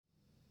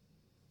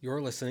You're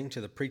listening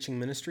to the preaching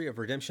ministry of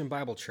Redemption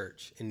Bible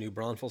Church in New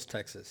Braunfels,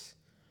 Texas,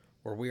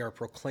 where we are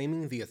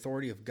proclaiming the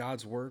authority of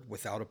God's Word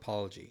without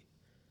apology.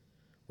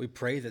 We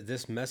pray that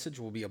this message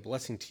will be a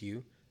blessing to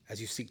you as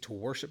you seek to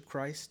worship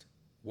Christ,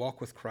 walk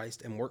with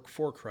Christ, and work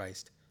for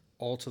Christ,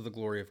 all to the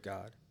glory of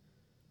God.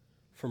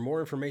 For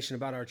more information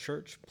about our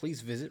church, please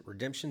visit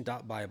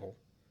redemption.bible.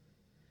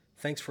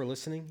 Thanks for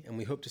listening, and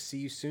we hope to see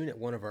you soon at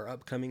one of our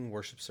upcoming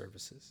worship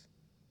services.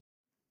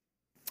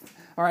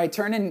 All right,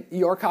 turn in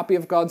your copy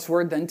of God's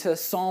Word then to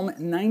Psalm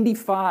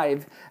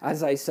 95,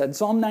 as I said.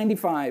 Psalm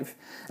 95.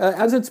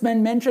 As it's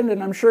been mentioned,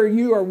 and I'm sure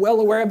you are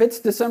well aware of, it's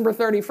December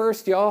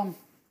 31st, y'all.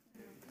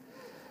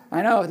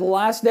 I know, the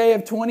last day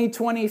of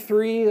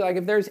 2023, like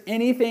if there's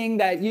anything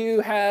that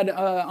you had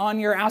on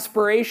your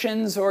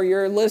aspirations or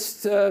your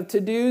list of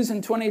to-dos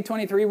in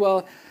 2023,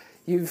 well,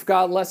 you've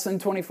got less than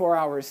 24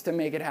 hours to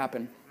make it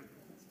happen,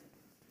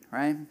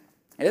 right?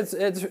 It's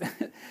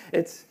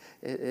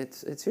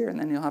here, and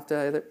then you'll have to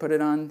either put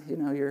it on,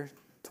 your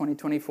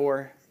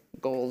 2024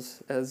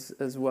 goals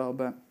as well.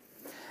 But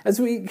as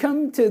we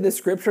come to the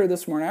scripture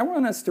this morning, I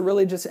want us to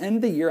really just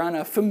end the year on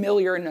a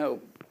familiar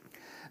note.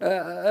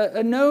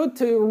 A note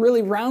to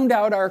really round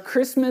out our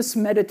Christmas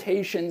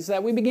meditations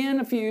that we began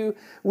a few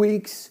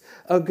weeks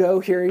ago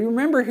here. You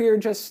remember here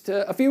just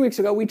a few weeks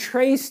ago, we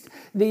traced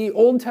the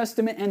Old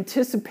Testament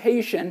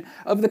anticipation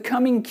of the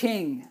coming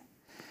king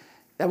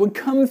that would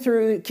come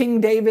through King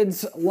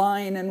David's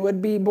line and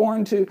would be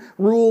born to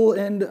rule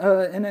in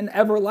an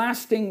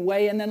everlasting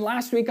way. And then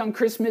last week on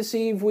Christmas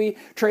Eve, we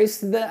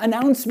traced the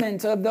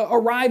announcement of the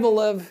arrival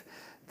of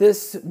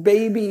this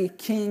baby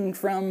king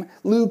from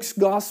Luke's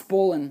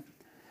gospel. And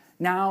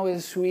now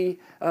as we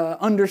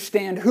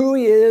understand who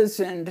he is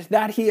and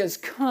that he has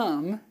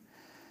come,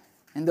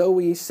 and though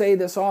we say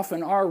this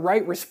often, our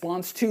right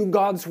response to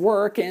God's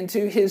work and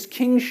to his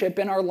kingship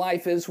in our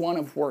life is one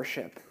of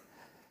worship.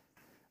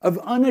 Of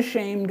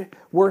unashamed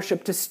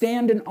worship, to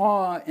stand in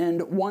awe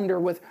and wonder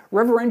with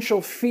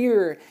reverential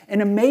fear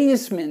and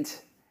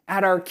amazement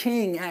at our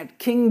King, at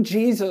King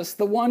Jesus,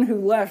 the one who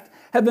left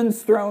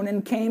heaven's throne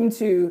and came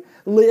to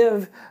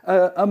live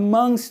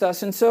amongst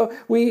us. And so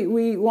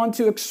we want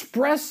to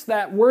express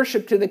that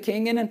worship to the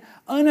King in an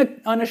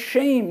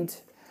unashamed,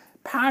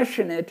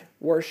 passionate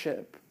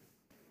worship.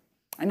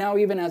 And now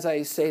even as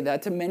I say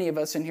that to many of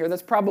us in here,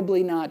 that's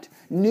probably not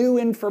new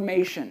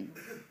information.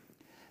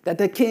 That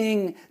the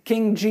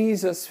King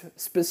Jesus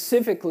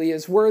specifically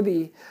is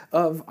worthy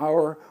of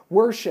our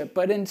worship.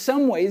 But in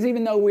some ways,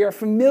 even though we are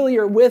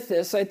familiar with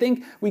this, I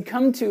think we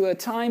come to a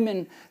time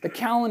in the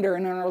calendar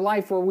and in our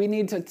life where we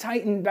need to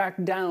tighten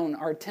back down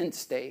our tent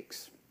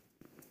stakes.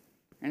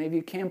 Any of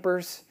you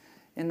campers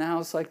in the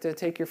house like to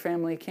take your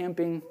family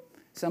camping?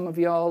 Some of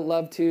y'all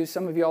love to.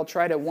 Some of y'all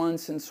tried it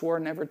once and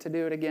swore never to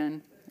do it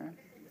again.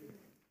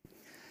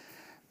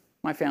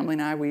 My family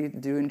and I, we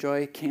do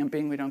enjoy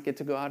camping. We don't get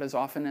to go out as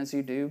often as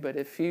you do, but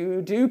if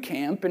you do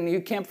camp, and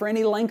you camp for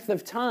any length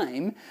of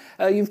time,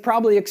 you've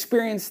probably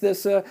experienced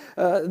this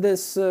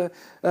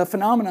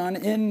phenomenon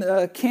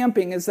in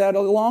camping, is that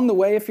along the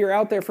way, if you're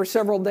out there for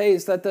several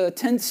days, that the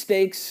tent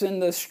stakes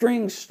and the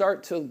strings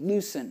start to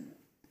loosen.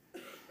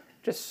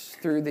 Just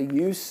through the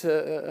use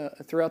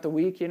throughout the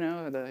week,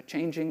 the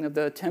changing of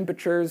the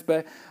temperatures,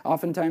 but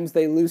oftentimes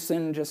they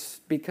loosen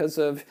just because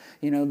of,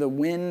 the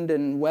wind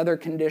and weather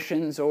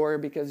conditions, or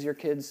because your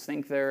kids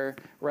think they're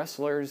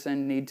wrestlers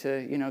and need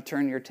to,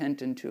 turn your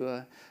tent into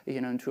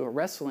a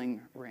wrestling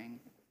ring.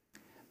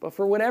 But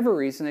for whatever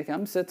reason, it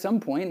comes at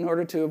some point in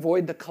order to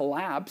avoid the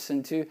collapse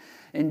and to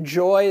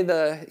enjoy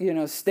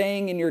the,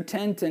 staying in your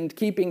tent and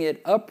keeping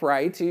it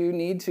upright, you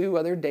need to,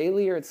 whether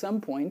daily or at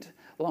some point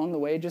along the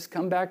way, just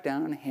come back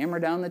down, hammer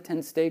down the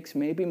tent stakes,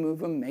 maybe move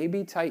them,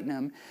 maybe tighten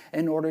them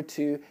in order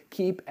to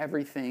keep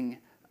everything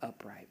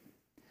upright.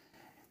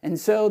 And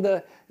so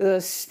the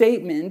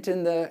statement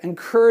and the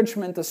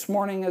encouragement this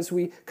morning as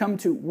we come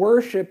to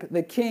worship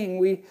the King,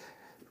 we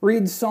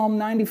read Psalm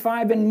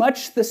 95 in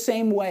much the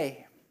same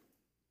way,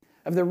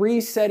 of the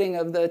resetting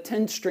of the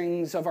tent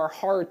strings of our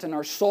heart and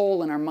our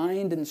soul and our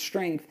mind and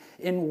strength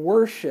in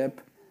worship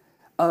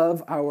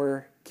of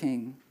our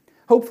King.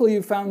 Hopefully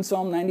you found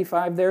Psalm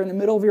 95 there in the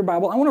middle of your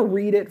Bible. I want to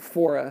read it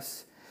for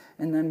us,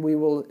 and then we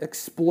will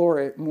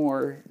explore it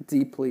more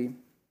deeply.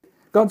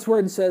 God's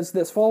Word says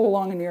this. Follow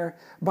along in your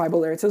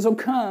Bible there. It says, "O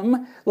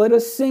come, let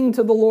us sing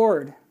to the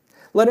Lord.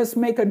 Let us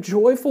make a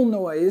joyful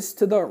noise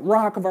to the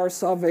rock of our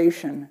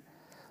salvation.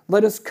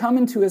 Let us come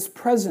into his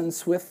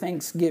presence with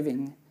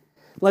thanksgiving.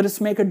 Let us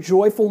make a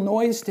joyful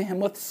noise to him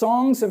with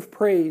songs of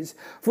praise.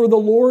 For the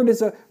Lord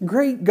is a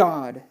great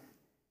God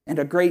and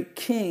a great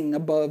King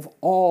above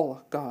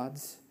all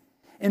gods.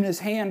 In his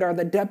hand are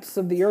the depths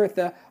of the earth.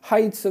 The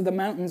heights of the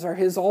mountains are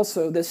his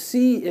also. The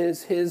sea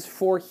is his,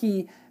 for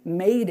he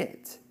made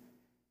it.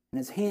 And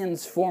his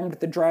hands formed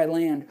the dry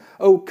land.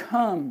 O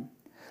come,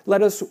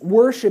 let us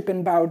worship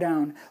and bow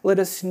down. Let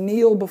us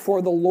kneel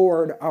before the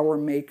Lord our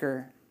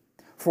Maker.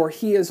 For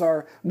he is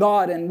our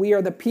God, and we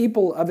are the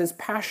people of his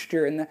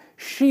pasture and the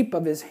sheep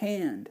of his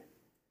hand.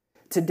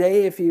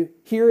 Today, if you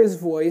hear his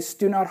voice,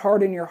 do not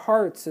harden your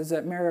hearts as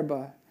at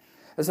Meribah,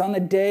 as on the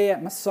day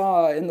at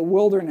Massah in the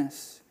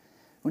wilderness,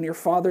 when your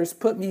fathers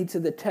put me to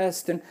the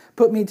test and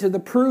put me to the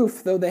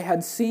proof, though they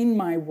had seen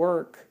my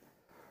work.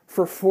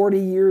 For 40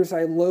 years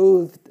I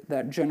loathed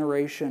that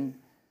generation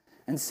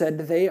and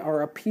said, they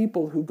are a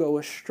people who go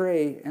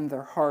astray in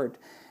their heart,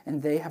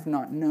 and they have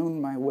not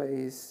known my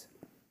ways.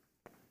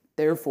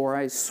 Therefore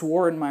I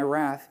swore in my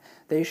wrath,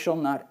 they shall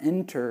not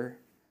enter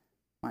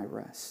my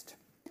rest.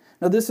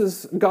 Now this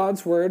is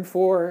God's word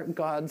for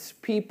God's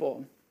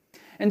people.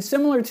 And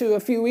similar to a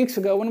few weeks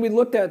ago when we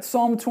looked at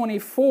Psalm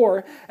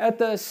 24, at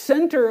the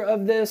center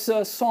of this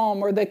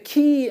psalm, or the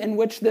key in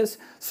which this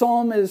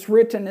psalm is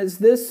written, is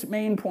this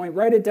main point.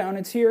 Write it down.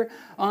 It's here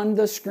on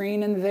the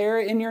screen and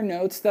there in your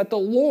notes, that the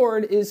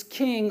Lord is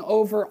king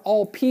over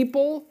all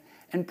people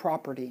and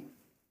property.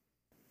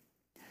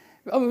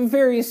 A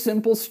very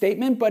simple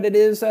statement, but it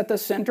is at the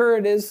center.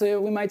 It is,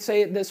 we might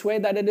say it this way,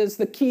 that it is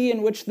the key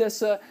in which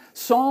this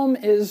psalm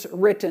is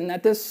written.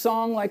 That this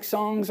song, like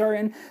songs are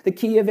in the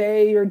key of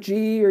A or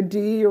G or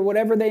D or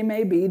whatever they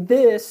may be,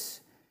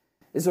 this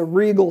is a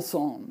regal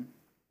psalm.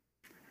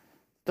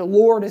 The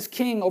Lord is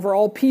king over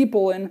all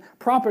people and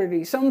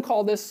property. Some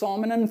call this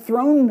psalm an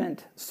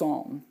enthronement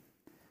psalm.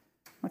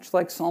 Much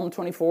like Psalm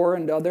 24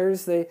 and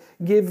others, they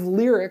give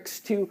lyrics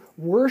to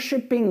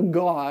worshiping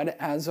God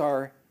as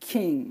our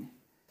King.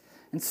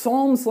 And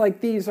psalms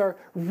like these are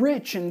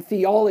rich in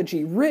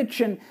theology,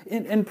 rich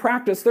in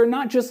practice. They're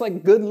not just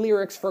like good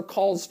lyrics for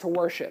calls to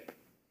worship.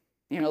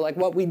 You know, like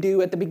what we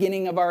do at the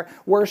beginning of our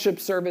worship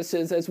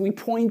services as we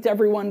point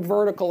everyone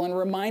vertical and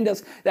remind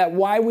us that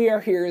why we are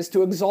here is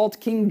to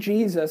exalt King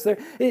Jesus.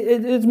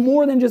 It's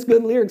more than just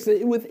good lyrics.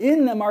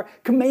 Within them are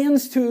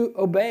commands to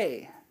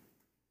obey,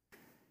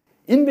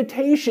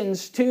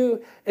 invitations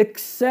to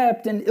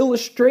accept, and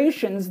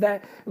illustrations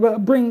that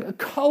bring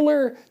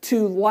color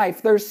to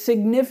life. There's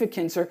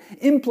significance or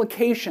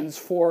implications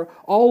for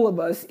all of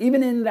us,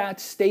 even in that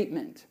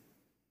statement.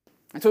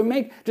 And so we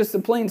make just a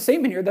plain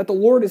statement here that the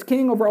Lord is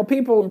king over all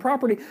people and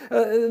property.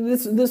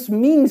 This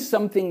means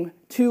something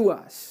to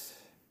us.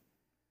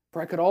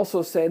 For I could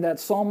also say that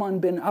Salman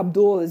bin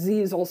Abdul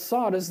Aziz Al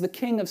Saud is the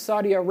king of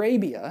Saudi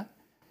Arabia.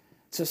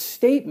 It's a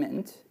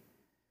statement,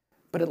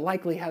 but it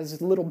likely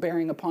has little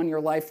bearing upon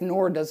your life,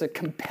 nor does it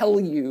compel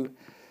you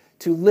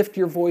to lift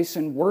your voice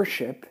in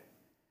worship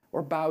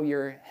or bow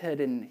your head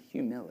in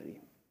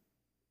humility.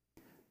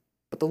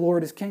 But the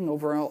Lord is king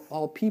over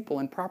all people,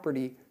 and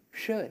property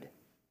should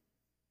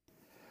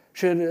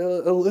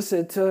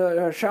elicit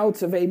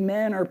shouts of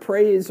amen or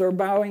praise or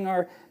bowing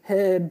our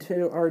head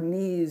to our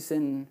knees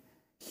in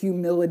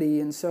humility.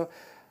 And so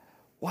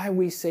why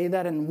we say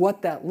that and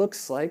what that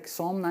looks like,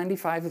 Psalm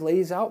 95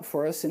 lays out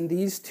for us in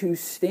these two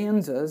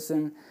stanzas,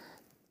 and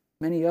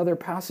many other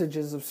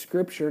passages of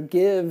Scripture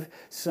give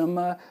some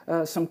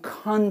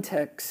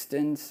context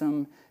and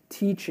some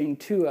teaching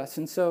to us.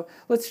 And so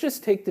let's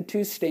just take the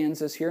two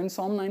stanzas here in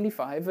Psalm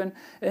 95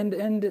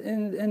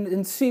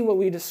 and see what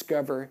we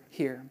discover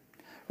here.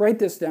 Write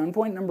this down.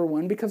 Point number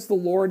one, because the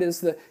Lord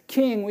is the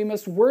King, we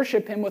must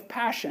worship Him with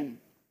passion.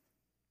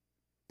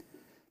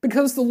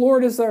 Because the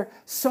Lord is our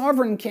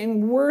sovereign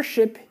King,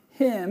 worship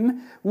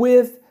Him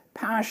with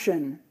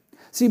passion.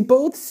 See,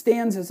 both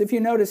stanzas, if you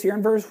notice here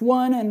in verse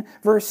 1 and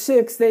verse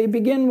 6, they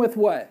begin with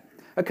what?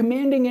 A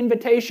commanding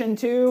invitation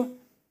to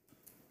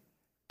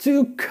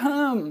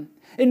come.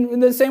 In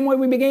the same way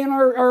we began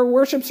our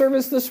worship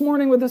service this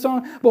morning with the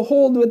song,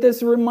 Behold, with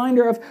this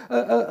reminder of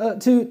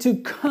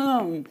to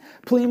come.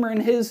 Plemer,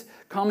 in his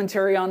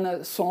commentary on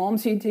the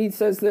Psalms, he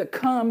says that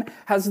come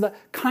has the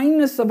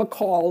kindness of a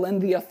call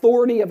and the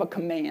authority of a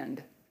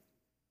command.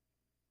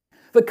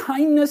 The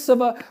kindness of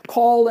a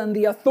call and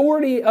the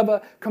authority of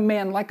a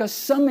command, like a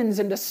summons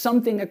into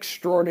something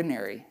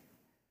extraordinary.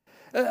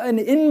 An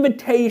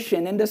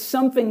invitation into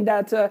something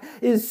that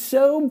is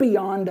so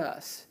beyond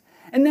us.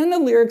 And then the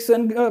lyrics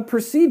then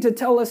proceed to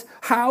tell us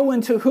how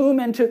and to whom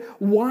and to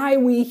why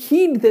we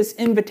heed this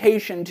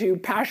invitation to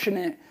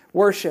passionate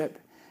worship.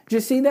 Do you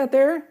see that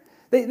there?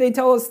 They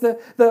tell us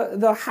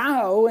the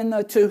how and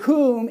the to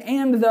whom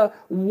and the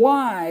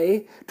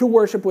why to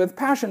worship with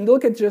passion.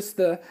 Look at just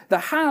the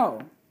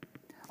how.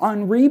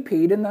 On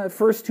repeat in the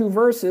first two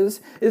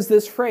verses is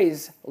this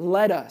phrase,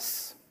 let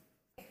us.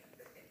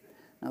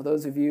 Now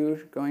those of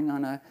you going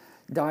on a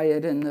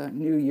diet in the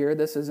new year,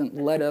 this isn't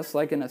let us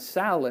like in a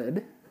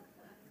salad.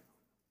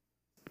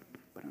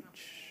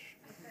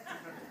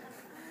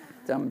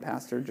 Dumb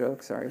pastor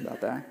joke, sorry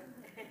about that.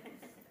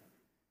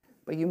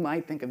 But you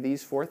might think of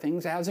these four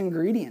things as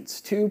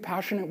ingredients to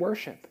passionate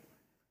worship.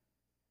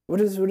 What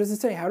does it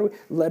say? How do we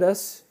let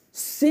us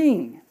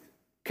sing?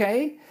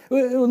 Okay?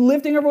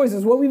 Lifting our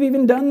voices, what we've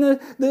even done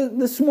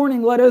this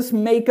morning. Let us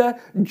make a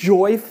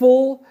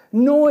joyful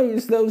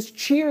noise, those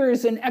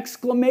cheers and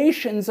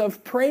exclamations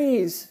of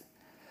praise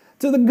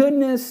to the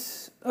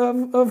goodness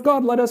of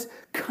God. Let us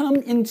come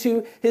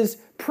into His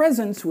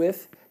presence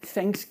with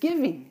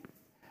thanksgiving.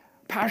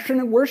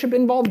 Passionate worship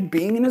involves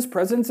being in His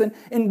presence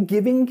and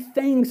giving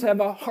thanks,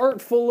 have a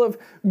heart full of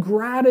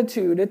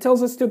gratitude. It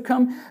tells us to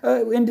come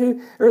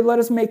let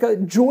us make a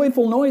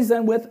joyful noise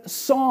then with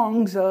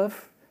songs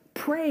of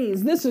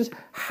praise. This is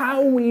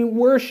how we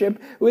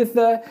worship with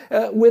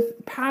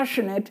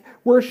passionate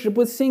worship,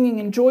 with singing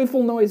and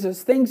joyful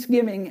noises,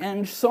 thanksgiving,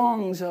 and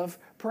songs of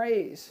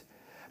praise.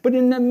 But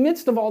in the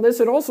midst of all this,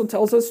 it also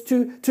tells us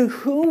to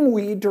whom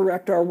we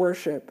direct our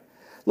worship.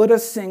 Let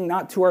us sing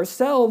not to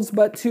ourselves,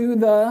 but to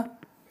the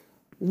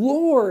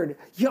Lord,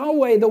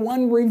 Yahweh, the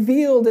one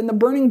revealed in the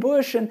burning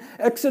bush in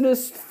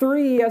Exodus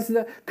 3 as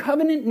the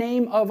covenant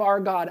name of our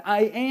God.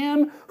 I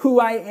am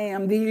who I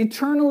am, the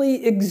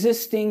eternally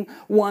existing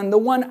one, the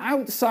one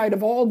outside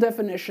of all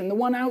definition, the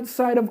one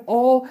outside of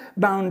all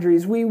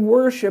boundaries. We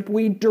worship,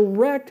 we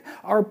direct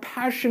our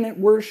passionate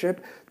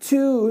worship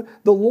to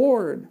the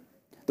Lord,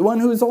 the one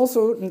who is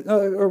also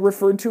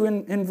referred to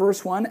in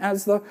verse 1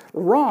 as the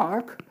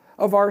rock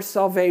of our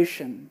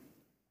salvation.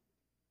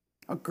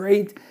 A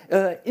great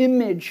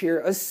image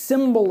here, a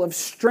symbol of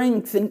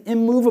strength and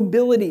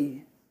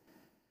immovability.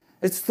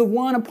 It's the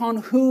one upon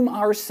whom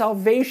our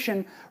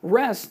salvation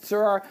rests,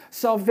 or our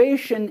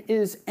salvation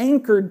is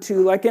anchored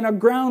to, like in a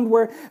ground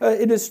where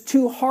it is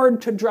too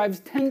hard to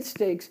drive tent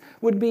stakes,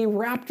 would be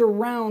wrapped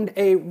around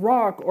a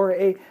rock or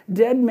a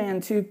dead man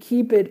to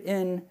keep it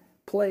in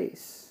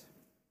place.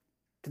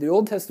 To the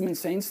Old Testament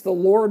saints, the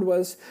Lord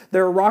was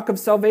their rock of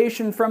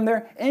salvation from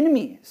their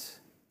enemies,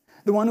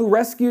 the one who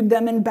rescued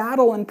them in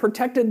battle and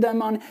protected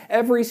them on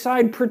every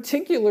side,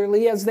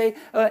 particularly as they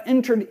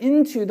entered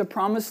into the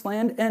promised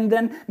land and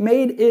then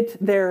made it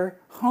their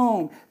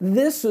home.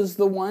 This is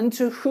the one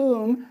to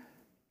whom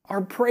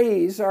our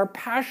praise, our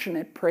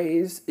passionate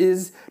praise,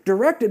 is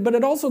directed. But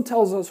it also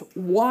tells us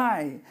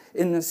why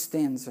in this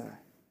stanza.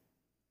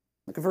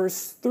 Look at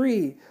verse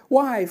 3.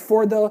 Why?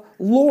 For the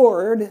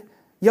Lord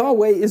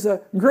Yahweh is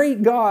a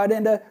great God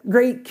and a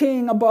great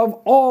King above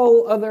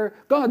all other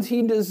gods.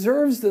 He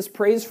deserves this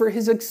praise for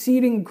his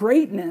exceeding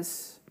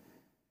greatness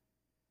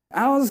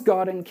as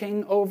God and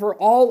King over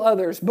all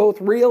others, both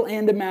real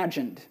and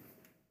imagined.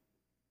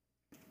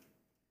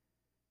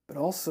 But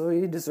also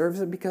he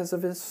deserves it because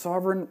of his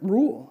sovereign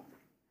rule.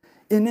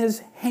 In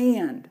his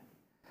hand,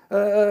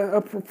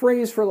 a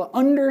phrase for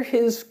under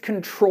his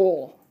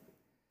control.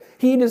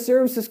 He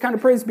deserves this kind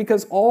of praise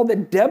because all the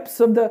depths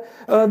of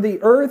the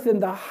earth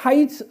and the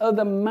heights of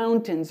the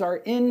mountains are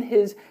in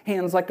his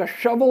hands. Like a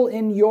shovel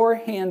in your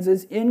hands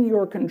is in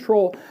your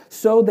control,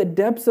 so the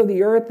depths of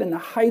the earth and the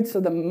heights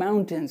of the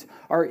mountains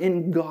are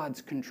in God's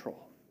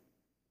control.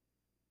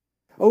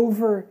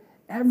 Over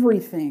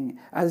everything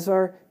as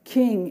our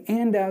King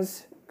and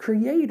as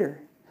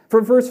Creator.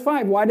 For verse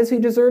 5, why does he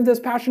deserve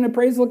this passionate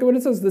praise? Look at what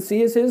it says. The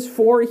sea is his,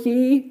 for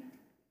he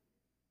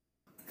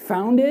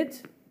found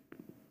it.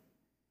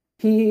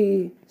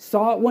 He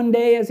saw it one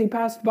day as he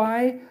passed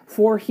by,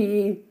 for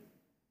he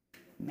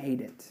made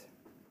it.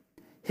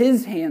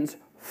 His hands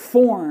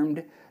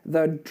formed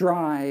the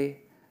dry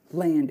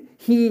land.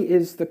 He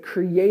is the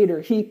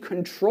creator. He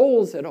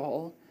controls it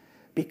all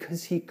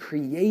because he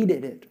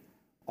created it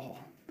all.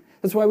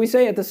 That's why we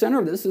say at the center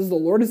of this is the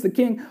Lord is the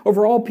King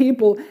over all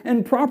people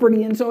and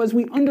property. And so as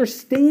we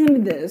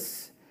understand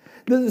this,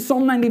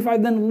 Psalm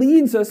 95 then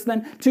leads us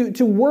then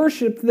to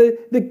worship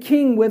the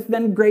King with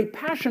then great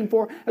passion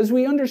for, as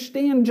we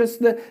understand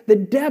just the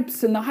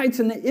depths and the heights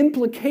and the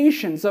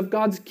implications of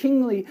God's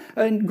kingly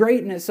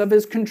greatness, of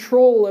his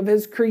control, of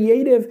his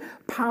creative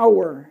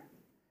power.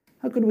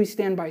 How could we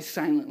stand by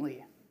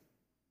silently,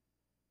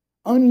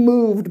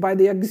 unmoved by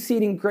the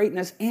exceeding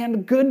greatness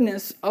and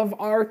goodness of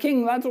our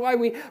King? That's why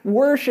we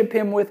worship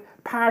him with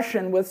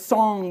passion, with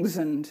songs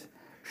and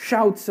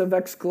shouts of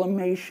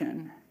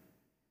exclamation.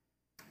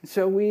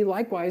 So we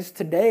likewise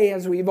today,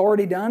 as we've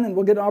already done, and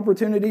we'll get an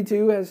opportunity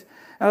to as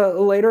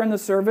later in the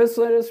service,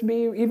 let us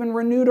be even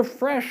renewed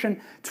afresh in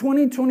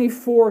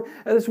 2024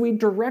 as we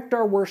direct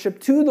our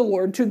worship to the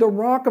Lord, to the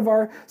rock of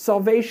our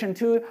salvation,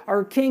 to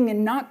our King,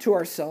 and not to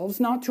ourselves,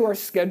 not to our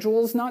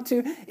schedules, not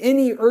to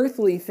any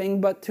earthly thing,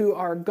 but to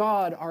our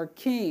God, our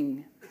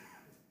King,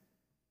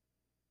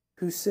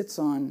 who sits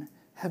on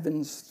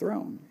heaven's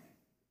throne.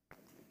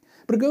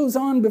 But it goes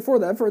on before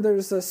that, for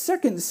there's a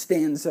second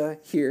stanza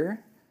here.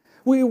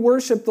 We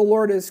worship the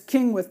Lord as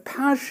King with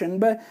passion,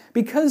 but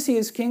because he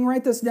is King,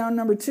 write this down,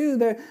 number 2,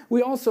 that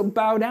we also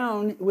bow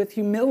down with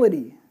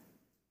humility.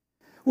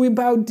 We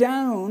bow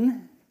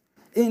down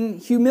in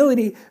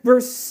humility.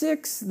 Verse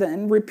 6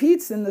 then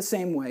repeats in the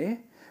same way.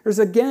 There's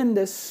again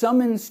this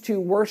summons to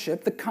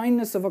worship, the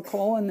kindness of a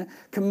call and the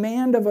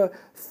command of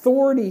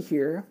authority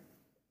here.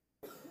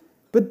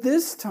 But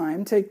this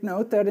time, take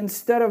note that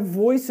instead of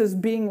voices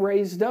being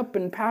raised up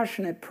in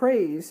passionate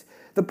praise,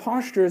 the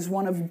posture is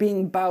one of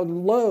being bowed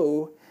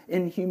low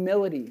in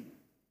humility.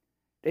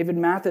 David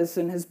Mathis,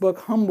 in his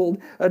book Humbled,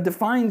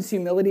 defines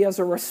humility as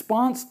a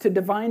response to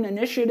divine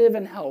initiative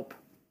and help.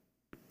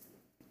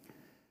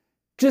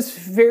 Just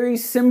very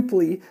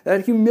simply,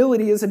 that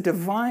humility is a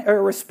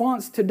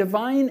response to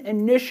divine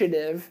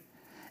initiative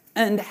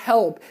and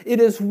help. It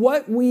is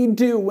what we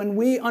do when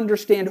we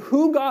understand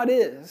who God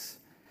is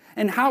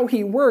and how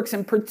he works,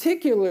 and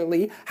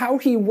particularly how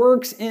he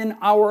works in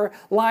our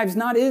lives.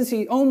 Not is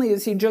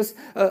he just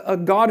a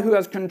God who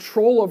has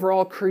control over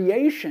all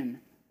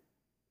creation,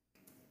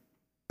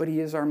 but he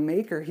is our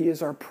maker. He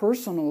is our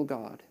personal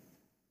God,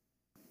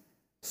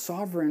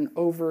 sovereign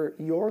over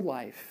your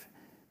life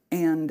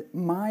and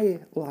my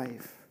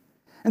life.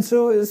 And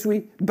so as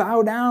we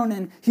bow down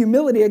in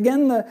humility,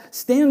 again, the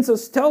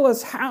stanzas tell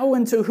us how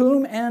and to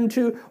whom and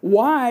to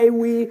why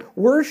we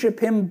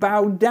worship him.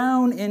 Bow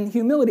down in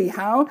humility.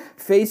 How?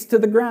 Face to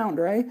the ground,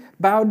 right?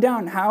 Bow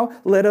down. How?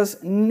 Let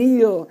us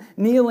kneel.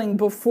 Kneeling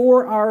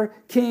before our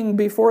King,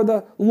 before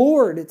the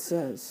Lord, it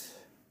says.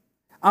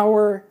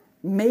 Our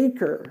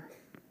Maker.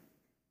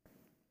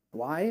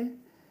 Why?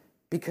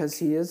 Because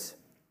he is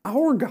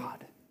our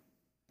God.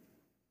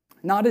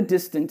 Not a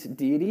distant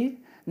deity,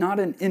 not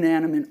an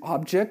inanimate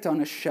object on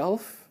a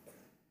shelf,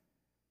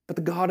 but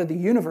the God of the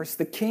universe,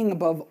 the King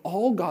above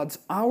all gods,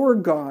 our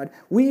God.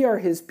 We are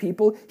his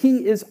people.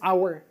 He is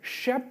our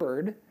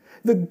shepherd,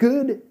 the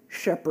good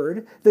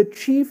shepherd, the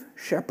chief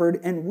shepherd,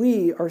 and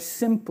we are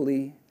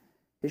simply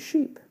his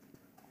sheep.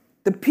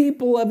 The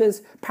people of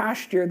his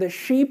pasture, the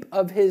sheep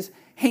of his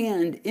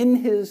hand, in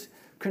his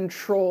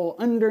control,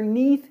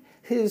 underneath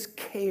his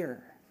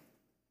care.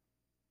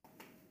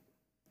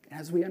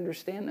 As we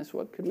understand this,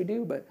 what could we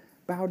do but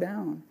bow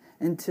down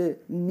and to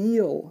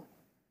kneel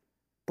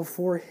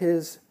before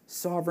his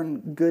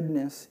sovereign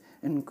goodness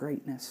and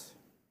greatness?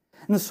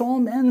 And the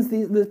psalm ends,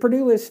 the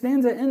particular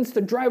stanza ends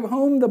to drive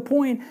home the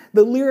point.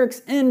 The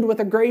lyrics end with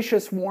a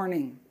gracious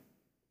warning.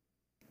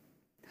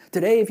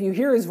 Today, if you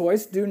hear his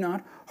voice, do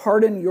not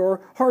harden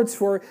your hearts,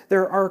 for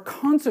there are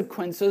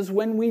consequences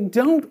when we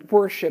don't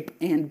worship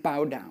and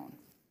bow down.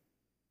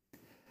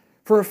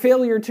 For a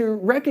failure to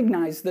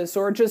recognize this,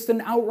 or just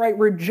an outright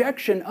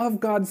rejection of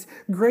God's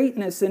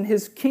greatness and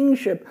his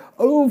kingship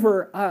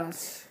over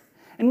us.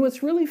 And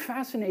what's really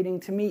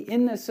fascinating to me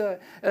in this,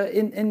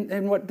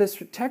 in what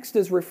this text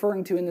is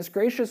referring to in this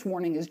gracious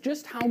warning, is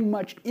just how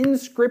much in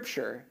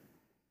Scripture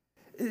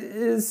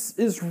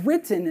is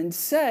written and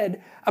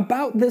said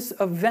about this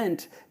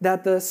event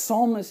that the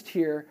psalmist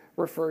here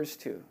refers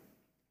to.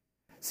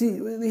 See,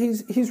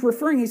 he's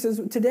referring, he says,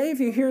 today if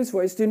you hear his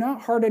voice, do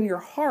not harden your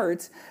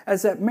hearts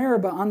as at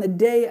Meribah on the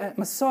day at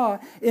Massah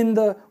in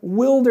the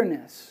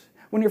wilderness.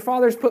 When your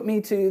fathers put me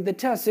to the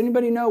test.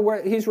 Anybody know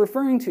what he's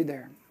referring to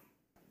there?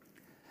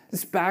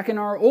 It's back in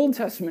our Old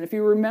Testament. If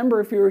you remember,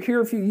 if you were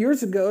here a few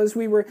years ago, as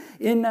we were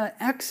in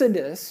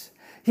Exodus,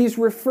 he's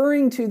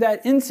referring to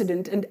that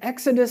incident in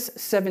Exodus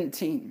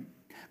 17.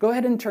 Go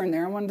ahead and turn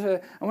there. I want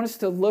us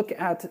to look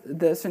at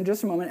this in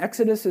just a moment.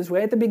 Exodus is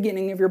way at the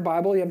beginning of your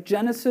Bible. You have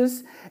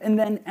Genesis and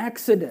then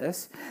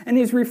Exodus. And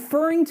he's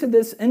referring to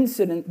this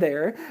incident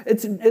there.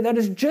 That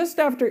is just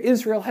after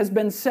Israel has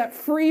been set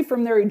free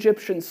from their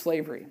Egyptian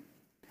slavery.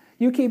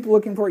 You keep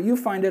looking for it. You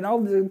find it.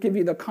 I'll give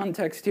you the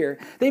context here.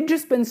 They've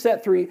just been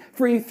set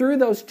free through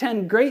those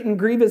 10 great and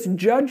grievous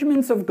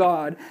judgments of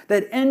God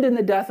that end in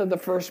the death of the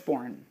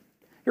firstborn.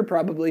 You're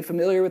probably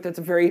familiar with it. It's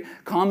a very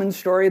common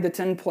story, the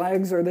 10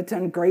 plagues or the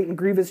 10 great and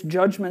grievous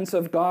judgments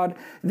of God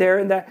there,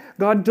 and that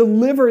God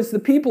delivers the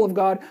people of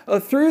God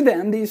through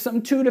them, these some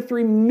 2 to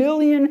 3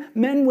 million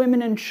men,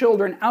 women, and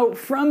children out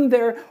from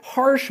their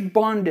harsh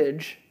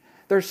bondage,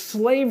 their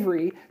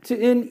slavery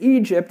in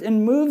Egypt,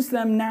 and moves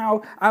them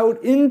now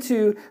out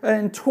into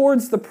and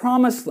towards the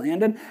promised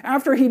land. And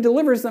after he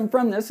delivers them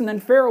from this, and then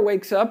Pharaoh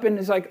wakes up and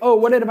is like, oh,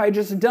 what have I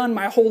just done?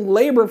 My whole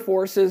labor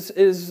force has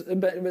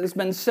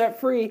been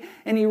set free.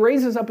 And he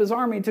raises up his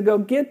army to go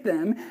get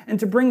them and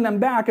to bring them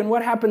back. And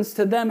what happens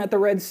to them at the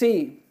Red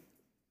Sea?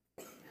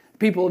 The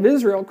people of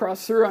Israel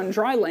cross through on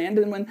dry land,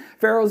 and when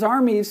Pharaoh's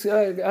armies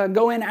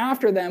go in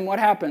after them, what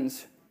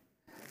happens?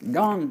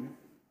 Gone,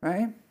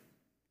 right?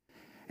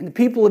 And the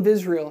people of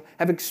Israel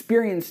have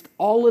experienced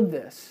all of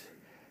this,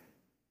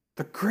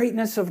 the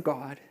greatness of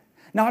God.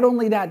 Not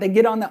only that, they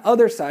get on the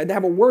other side, they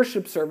have a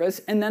worship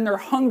service, and then they're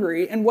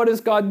hungry. And what does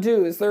God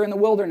do as they're in the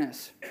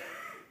wilderness?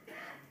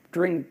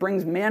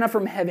 Brings manna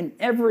from heaven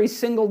every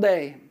single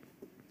day.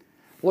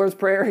 Lord's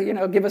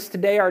Prayer, give us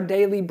today our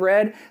daily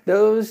bread.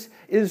 Those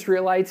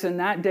Israelites in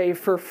that day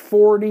for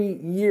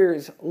 40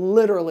 years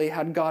literally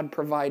had God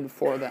provide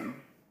for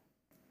them.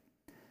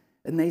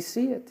 And they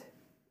see it.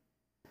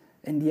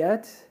 And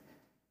yet,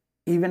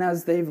 even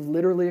as they've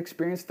literally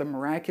experienced the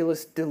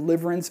miraculous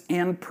deliverance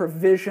and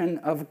provision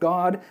of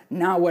God,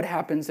 now what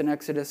happens in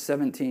Exodus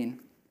 17?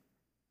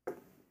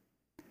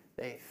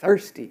 They're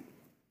thirsty.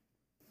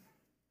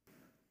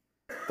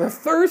 They're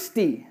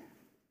thirsty.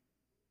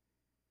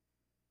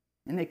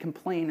 And they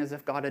complain as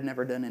if God had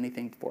never done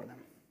anything for them.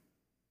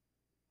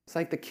 It's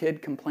like the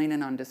kid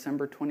complaining on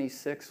December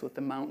 26th with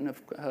the mountain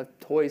of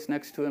toys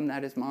next to him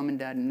that his mom and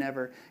dad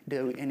never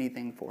do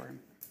anything for him.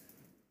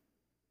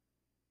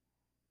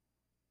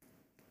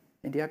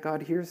 And yet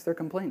God hears their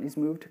complaint. He's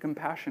moved to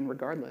compassion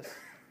regardless.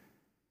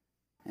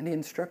 And he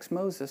instructs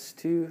Moses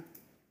to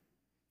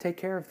take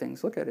care of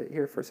things. Look at it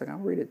here for a second. I'll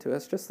read it to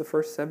us, just the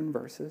first 7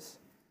 verses.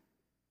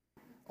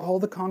 All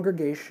the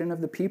congregation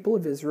of the people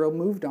of Israel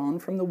moved on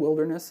from the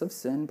wilderness of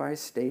sin by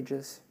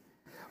stages,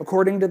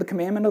 according to the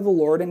commandment of the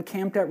Lord, and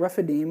camped at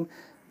Rephidim,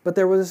 but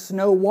there was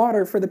no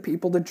water for the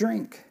people to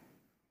drink.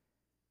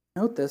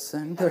 Note this,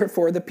 and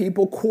therefore the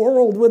people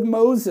quarreled with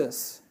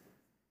Moses.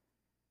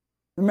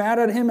 They're mad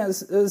at him as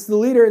the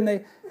leader, and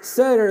they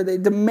said, or they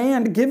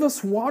demand, give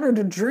us water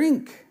to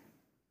drink.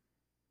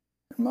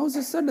 And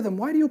Moses said to them,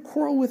 why do you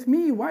quarrel with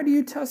me? Why do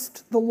you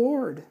test the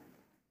Lord?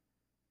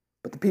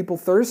 But the people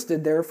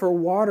thirsted there for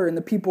water, and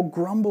the people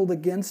grumbled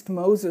against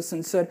Moses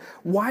and said,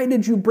 why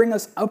did you bring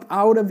us up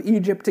out of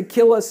Egypt to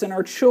kill us and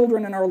our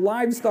children and our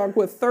livestock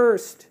with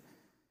thirst?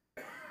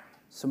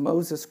 So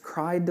Moses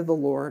cried to the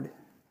Lord,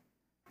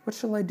 what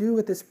shall I do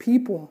with this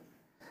people?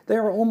 They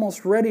are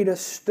almost ready to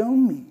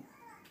stone me.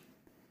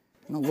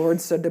 And the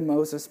Lord said to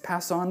Moses,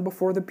 pass on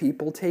before the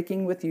people,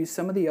 taking with you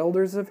some of the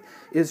elders of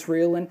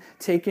Israel, and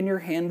take in your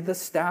hand the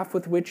staff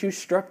with which you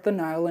struck the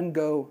Nile, and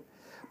go.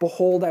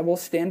 Behold, I will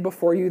stand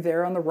before you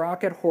there on the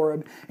rock at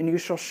Horeb, and you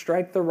shall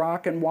strike the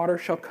rock, and water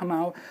shall come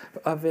out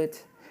of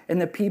it,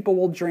 and the people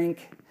will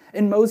drink.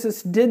 And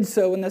Moses did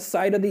so in the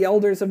sight of the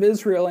elders of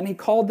Israel, and he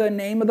called the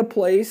name of the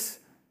place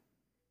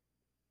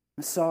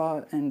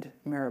Massah and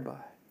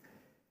Meribah,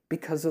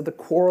 because of the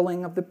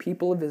quarreling of the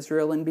people of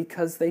Israel, and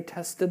because they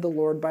tested the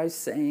Lord by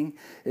saying,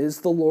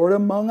 is the Lord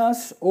among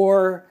us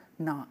or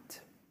not?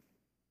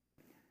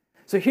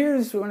 So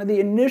here's one of the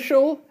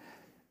initial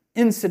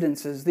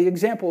incidences, the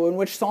example in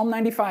which Psalm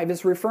 95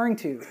 is referring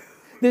to.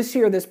 This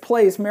here, this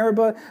place,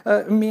 Meribah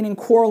meaning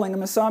quarreling, and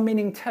Massah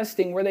meaning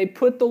testing, where they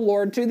put the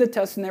Lord to the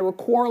test, and they were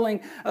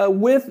quarreling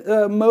with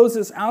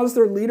Moses as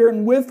their leader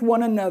and with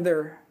one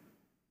another.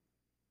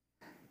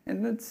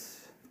 And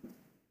that's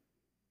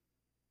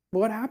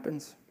what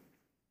happens.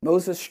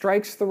 Moses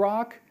strikes the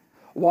rock.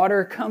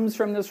 Water comes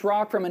from this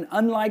rock from an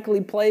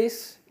unlikely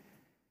place.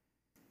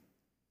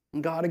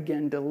 And God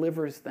again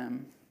delivers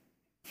them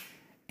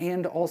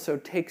and also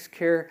takes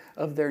care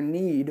of their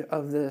need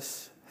of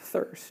this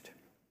thirst.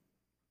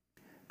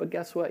 But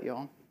guess what,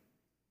 y'all?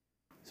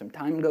 Some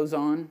time goes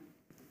on.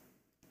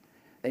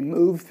 They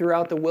move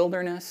throughout the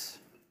wilderness,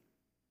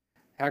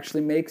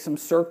 actually make some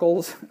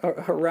circles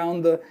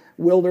around the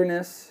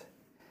wilderness.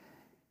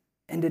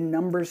 And in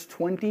Numbers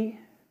 20,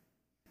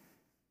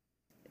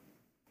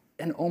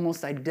 an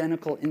almost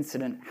identical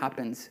incident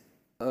happens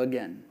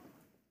again.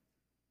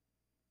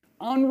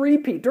 On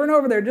repeat. Turn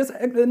over there, just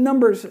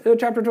Numbers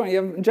chapter 20.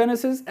 You have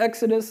Genesis,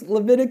 Exodus,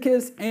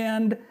 Leviticus,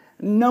 and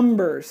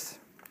Numbers.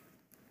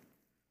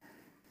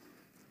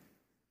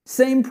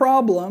 Same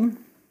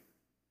problem,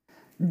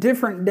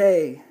 different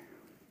day.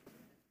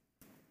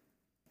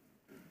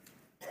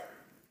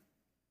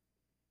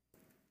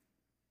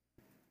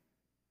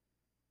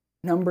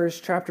 Numbers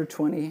chapter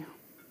 20.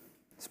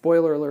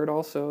 Spoiler alert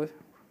also.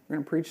 We're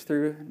going to preach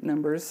through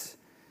Numbers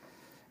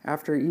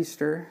after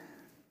Easter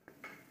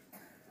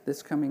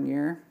this coming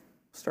year.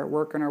 Start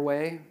working our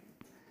way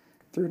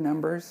through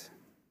Numbers.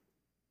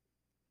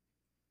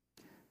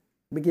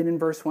 Begin in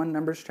verse 1,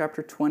 Numbers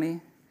chapter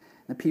 20.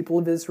 The people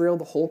of Israel,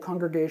 the whole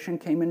congregation,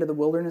 came into the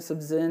wilderness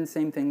of Zin.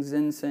 Same thing,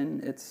 Zin,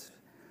 Sin. It's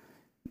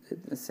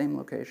the same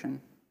location.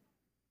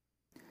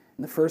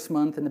 In the first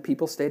month, and the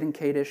people stayed in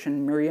Kadesh,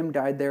 and Miriam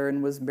died there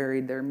and was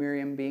buried there.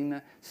 Miriam being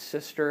the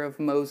sister of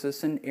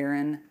Moses and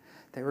Aaron.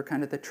 They were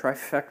kind of the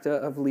trifecta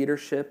of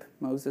leadership.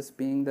 Moses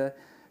being the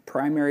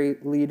primary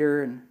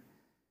leader, and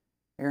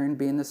Aaron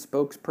being the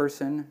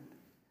spokesperson.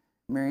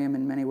 Miriam,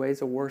 in many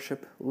ways, a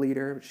worship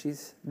leader.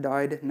 She's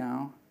died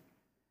now.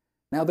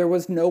 Now there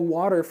was no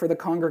water for the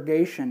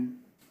congregation,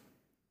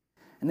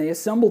 and they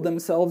assembled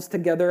themselves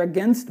together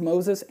against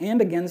Moses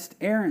and against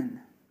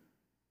Aaron.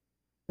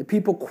 The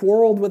people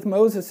quarreled with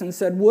Moses and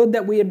said, would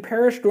that we had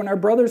perished when our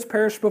brothers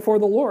perished before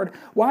the Lord.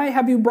 Why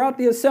have you brought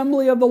the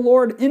assembly of the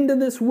Lord into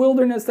this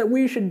wilderness that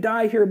we should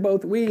die here,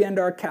 both we and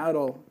our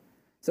cattle?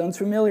 Sounds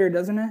familiar,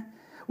 doesn't it?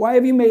 Why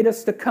have you made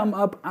us to come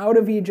up out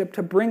of Egypt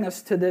to bring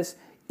us to this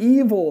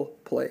evil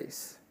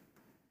place?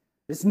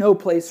 There's no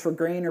place for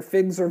grain or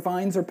figs or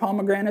vines or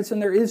pomegranates,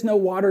 and there is no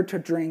water to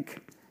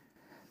drink.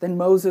 Then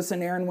Moses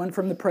and Aaron went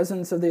from the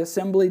presence of the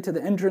assembly to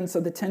the entrance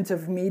of the tent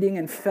of meeting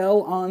and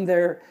fell on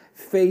their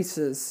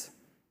faces.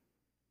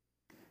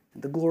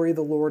 And the glory of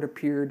the Lord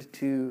appeared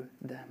to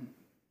them.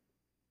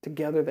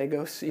 Together they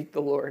go seek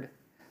the Lord.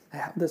 They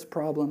have this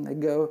problem. They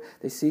go,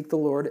 they seek the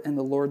Lord, and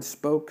the Lord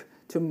spoke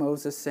to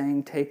Moses,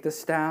 saying, take the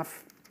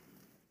staff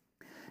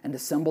and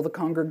assemble the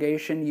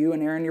congregation, you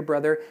and Aaron your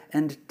brother,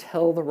 and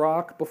tell the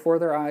rock before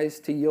their eyes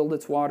to yield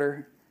its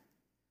water.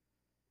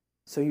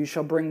 So you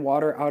shall bring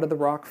water out of the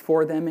rock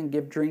for them and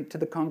give drink to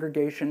the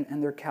congregation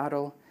and their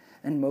cattle.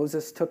 And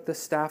Moses took the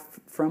staff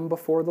from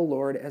before the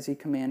Lord as he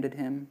commanded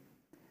him.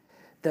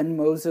 Then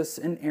Moses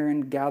and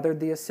Aaron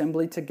gathered the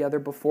assembly together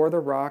before the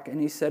rock,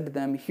 and he said to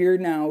them, hear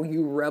now,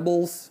 you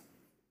rebels.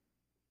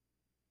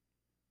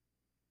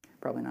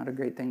 Probably not a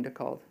great thing to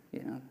call,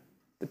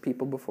 the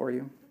people before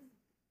you.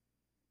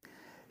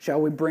 Shall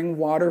we bring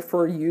water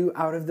for you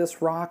out of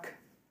this rock?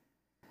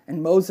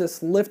 And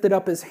Moses lifted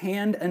up his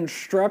hand and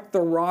struck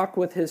the rock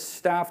with his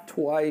staff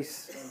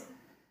twice.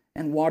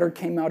 And water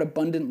came out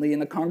abundantly,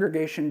 and the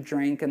congregation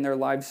drank and their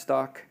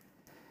livestock.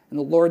 And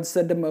the Lord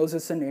said to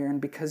Moses and Aaron,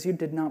 because you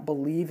did not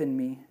believe in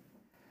me,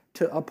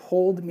 to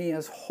uphold me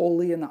as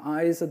holy in the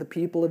eyes of the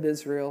people of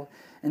Israel,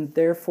 and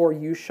therefore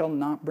you shall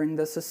not bring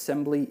this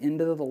assembly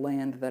into the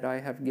land that I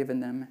have given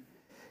them.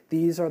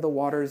 These are the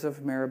waters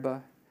of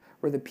Meribah,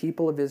 where the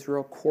people of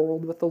Israel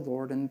quarreled with the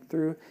Lord, and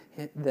through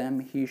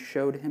them he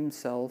showed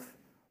himself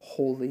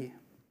holy.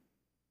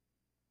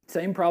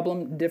 Same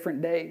problem,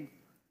 different day.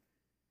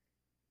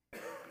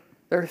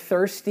 They're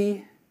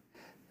thirsty.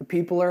 The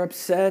people are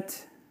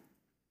upset.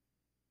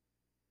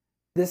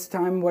 This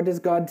time, what does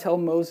God tell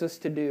Moses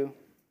to do?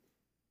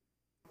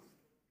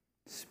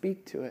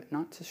 Speak to it,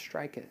 not to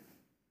strike it.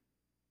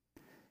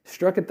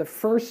 Struck it the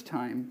first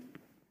time.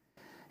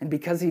 And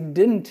because he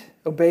didn't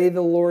obey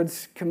the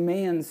Lord's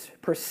commands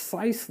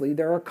precisely,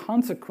 there are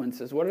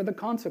consequences. What are the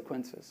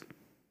consequences?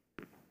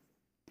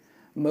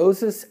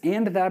 Moses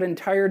and that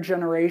entire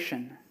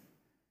generation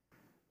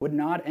would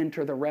not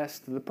enter the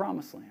rest of the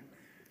promised land.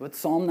 What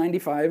Psalm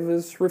 95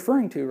 is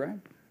referring to, right?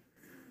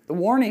 The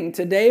warning,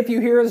 today if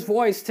you hear his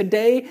voice,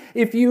 today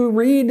if you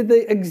read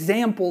the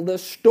example, the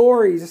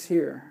stories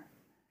here,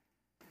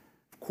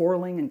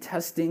 quarreling and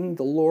testing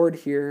the Lord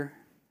here,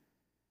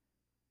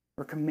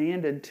 we're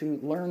commanded to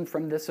learn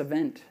from this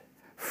event,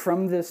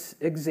 from this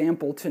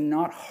example, to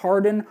not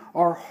harden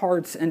our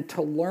hearts and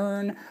to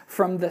learn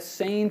from the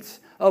saints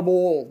of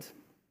old.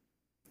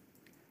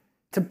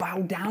 To bow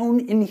down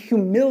in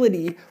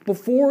humility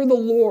before the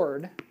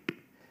Lord.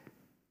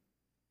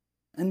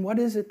 And what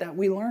is it that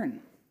we learn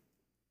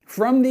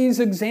from these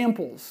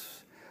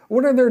examples?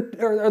 What are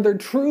there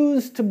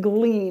truths to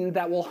glean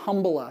that will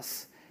humble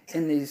us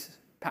in these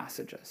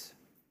passages?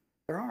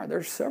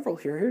 There's several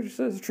here. Here's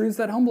the truths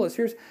that humble us.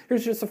 Here's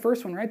just the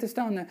first one. Write this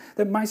down,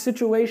 that my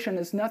situation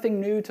is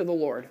nothing new to the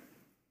Lord.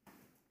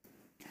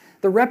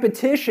 The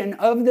repetition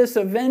of this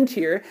event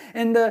here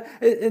and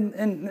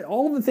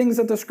all the things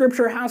that the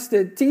Scripture has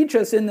to teach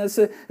us in this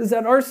is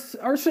that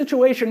our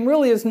situation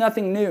really is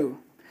nothing new.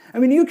 I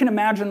mean, you can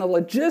imagine the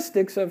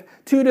logistics of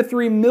 2 to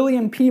 3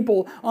 million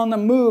people on the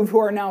move who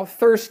are now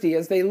thirsty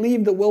as they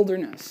leave the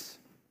wilderness.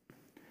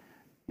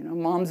 You know,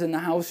 moms in the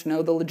house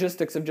know the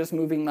logistics of just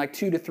moving like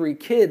 2 to 3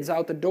 kids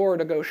out the door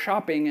to go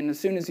shopping, and as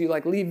soon as you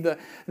like leave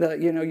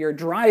your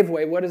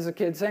driveway, what is the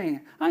kid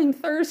saying? I'm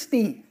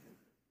thirsty.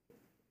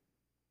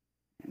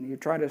 And you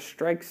try to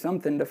strike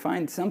something to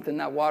find something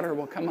that water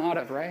will come out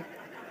of, right?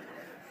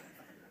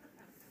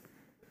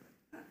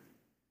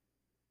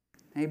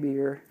 Maybe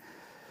you're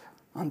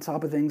on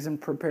top of things and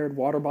prepared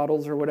water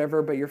bottles or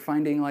whatever, but you're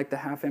finding like the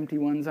half-empty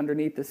ones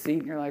underneath the seat,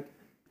 and you're like,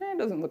 it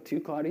doesn't look too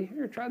cloudy.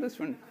 Here, try this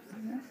one.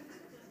 Yeah.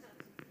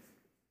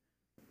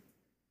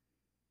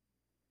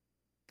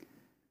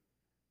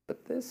 But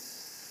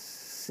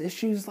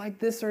issues like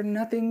this are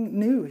nothing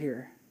new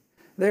here.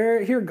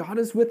 Here, God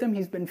is with him.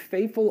 He's been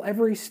faithful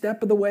every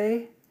step of the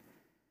way.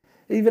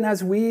 Even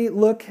as we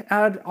look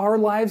at our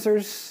lives,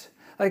 there's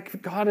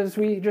like God, as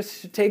we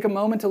just take a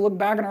moment to look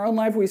back in our own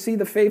life, we see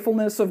the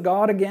faithfulness of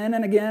God again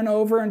and again,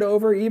 over and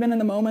over, even in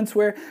the moments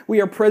where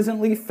we are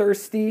presently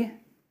thirsty.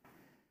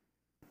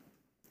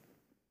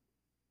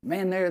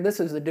 Man, this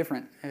is a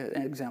different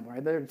example,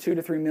 right? There are 2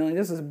 to 3 million.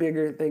 This is a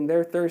bigger thing.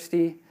 They're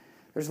thirsty.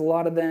 There's a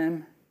lot of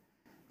them.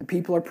 The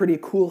people are pretty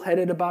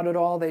cool-headed about it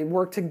all. They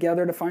work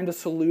together to find a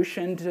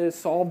solution to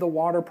solve the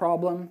water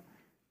problem.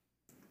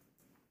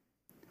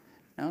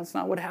 Now, that's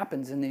not what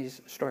happens in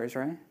these stories,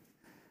 right?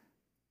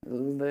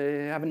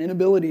 They have an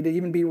inability to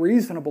even be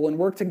reasonable and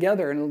work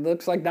together, and it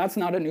looks like that's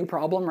not a new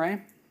problem,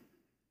 right?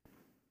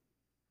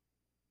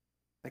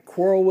 They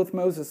quarrel with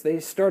Moses. They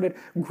started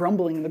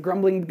grumbling.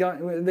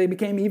 They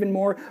became even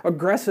more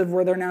aggressive,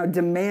 where they're now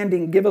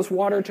demanding, give us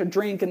water to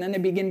drink. And then they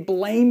begin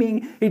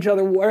blaming each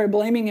other,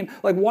 blaming him.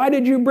 Like, why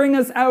did you bring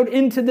us out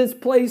into this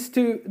place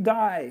to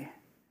die?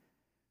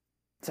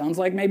 Sounds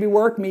like maybe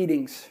work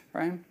meetings,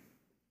 right?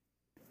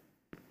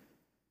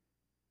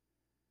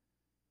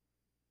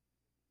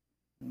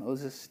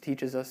 Moses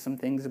teaches us some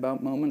things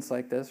about moments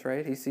like this,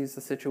 right? He sees the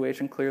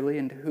situation clearly,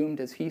 and to whom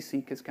does he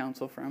seek his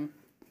counsel from?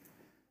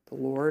 The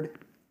Lord.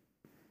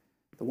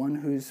 The one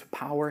whose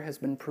power has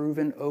been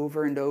proven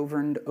over and over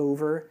and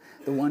over,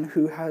 the one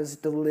who has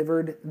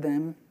delivered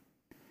them.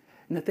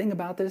 And the thing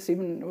about this,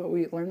 even what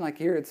we learn like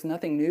here, it's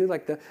nothing new.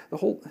 Like the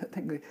whole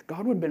thing,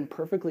 God would have been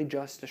perfectly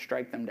just to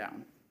strike them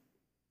down.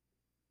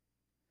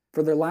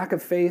 For their lack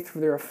of faith, for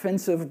their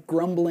offensive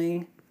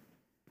grumbling.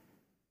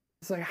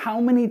 It's like, how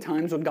many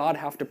times would God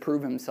have to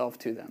prove himself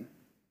to them?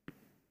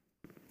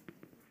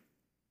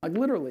 Like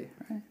literally,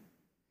 right?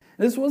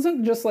 This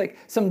wasn't just like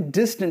some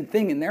distant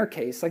thing in their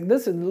case. Like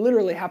this had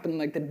literally happened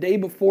like the day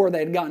before they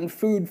had gotten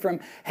food from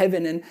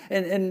heaven.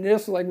 And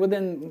just like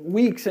within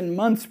weeks and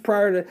months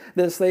prior to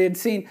this, they had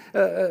seen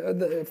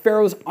the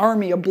Pharaoh's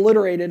army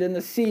obliterated in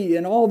the sea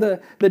and all the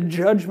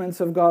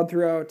judgments of God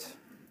throughout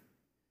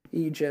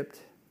Egypt.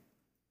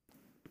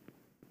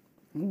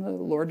 And the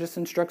Lord just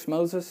instructs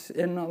Moses,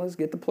 let's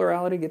get the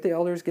plurality, get the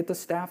elders, get the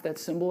staff, that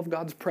symbol of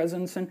God's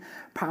presence and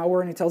power.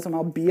 And he tells them,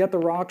 I'll be at the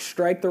rock,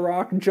 strike the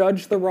rock,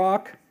 judge the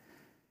rock.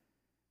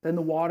 Then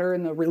the water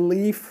and the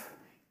relief,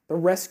 the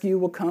rescue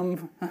will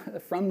come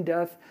from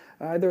death,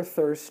 either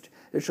thirst,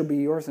 it shall be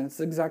yours. And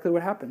it's exactly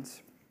what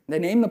happens. They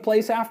name the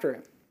place after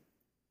it.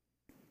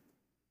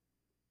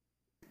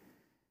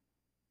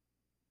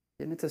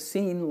 And it's a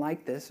scene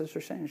like this, as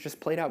we're saying. It's just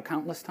played out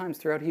countless times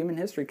throughout human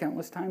history,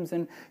 countless times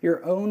in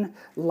your own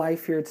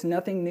life here. It's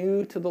nothing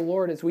new to the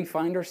Lord as we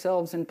find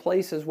ourselves in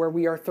places where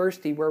we are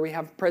thirsty, where we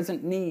have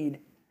present need.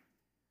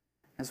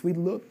 As we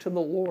look to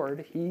the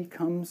Lord, He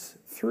comes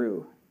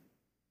through.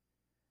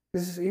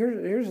 Here's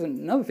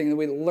another thing that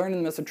we learn in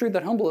the midst of truth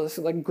that humbles us.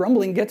 Like,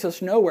 grumbling gets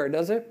us nowhere,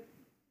 does it?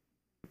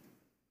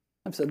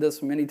 I've said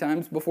this many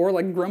times before.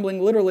 Like,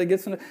 grumbling literally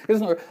gets us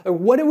nowhere.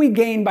 What do we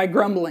gain by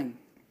grumbling?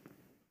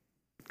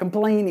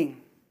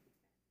 Complaining.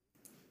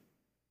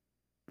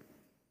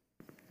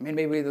 I mean,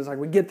 maybe there's like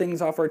we get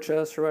things off our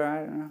chest or whatever,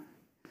 I don't know.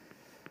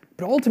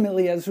 But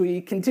ultimately, as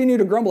we continue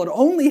to grumble, it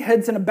only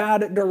heads in a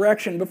bad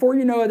direction. Before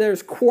you know it,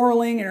 there's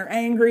quarreling and you're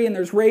angry and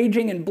there's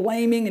raging and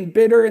blaming and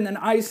bitter and then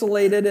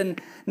isolated.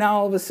 And now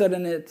all of a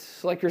sudden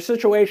it's like your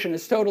situation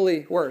is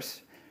totally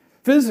worse.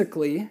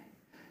 Physically,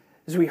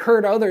 as we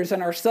hurt others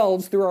and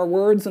ourselves through our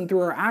words and through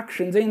our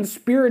actions, and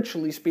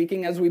spiritually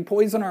speaking, as we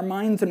poison our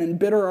minds and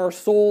embitter our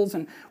souls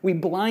and we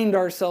blind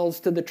ourselves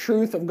to the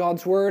truth of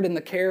God's word and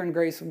the care and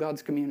grace of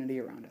God's community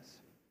around us.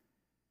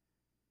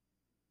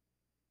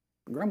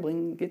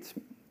 Grumbling gets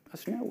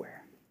us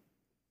nowhere.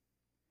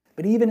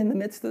 But even in the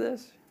midst of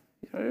this,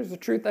 there's a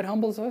truth that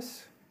humbles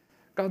us.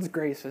 God's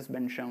grace has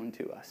been shown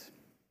to us.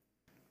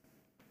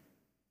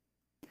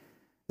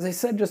 As I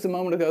said just a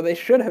moment ago, they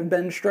should have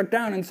been struck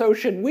down, and so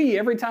should we.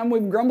 Every time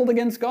we've grumbled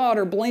against God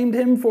or blamed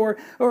Him for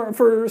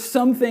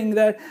something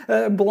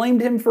that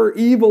blamed Him for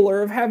evil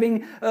or of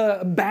having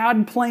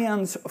bad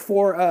plans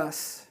for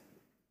us.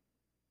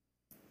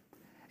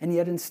 And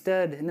yet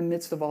instead, in the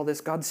midst of all this,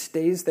 God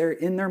stays there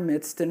in their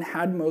midst and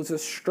had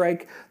Moses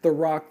strike the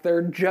rock.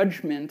 Their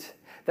judgment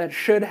that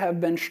should have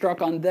been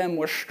struck on them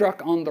was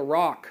struck on the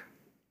rock.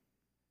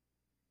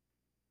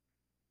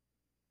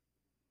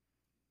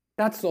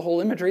 That's the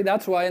whole imagery.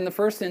 That's why in the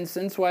first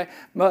instance, why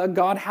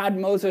God had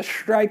Moses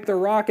strike the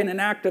rock in an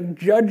act of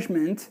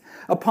judgment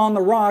upon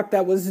the rock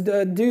that was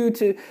due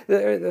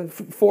to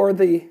for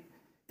the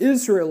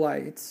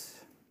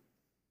Israelites.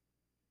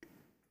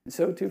 And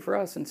so too for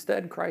us.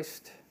 Instead,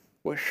 Christ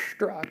was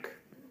struck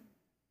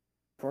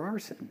for our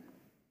sin.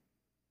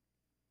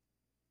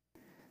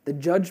 The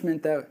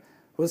judgment that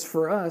was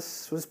for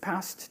us was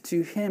passed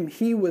to Him.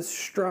 He was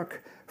struck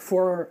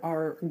for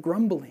our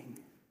grumbling.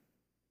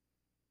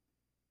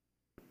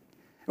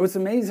 What's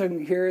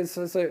amazing here is,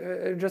 as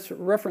I just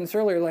referenced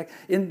earlier, like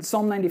in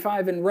Psalm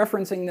 95, in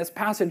referencing this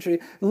passage, we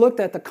looked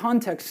at the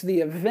context, the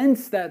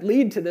events that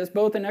lead to this,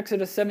 both in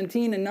Exodus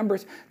 17 and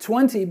Numbers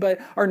 20, but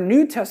our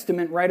New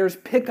Testament writers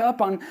pick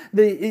up on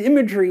the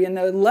imagery and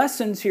the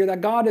lessons here that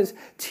God is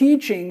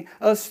teaching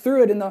us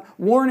through it. And the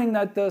warning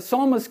that the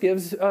psalmist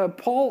gives,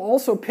 Paul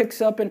also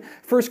picks up in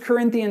 1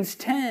 Corinthians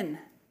 10.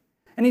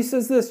 And he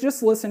says this,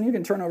 just listen, you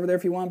can turn over there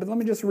if you want, but let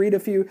me just read a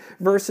few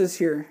verses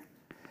here.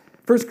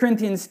 1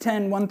 Corinthians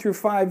 10, 1 through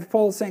 5,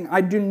 Paul is saying, I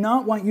do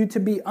not want you to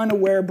be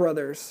unaware,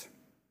 brothers,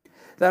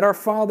 that our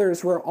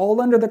fathers were all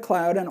under the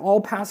cloud and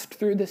all passed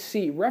through the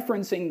sea.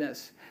 Referencing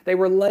this. They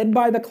were led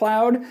by the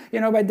cloud,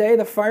 by day,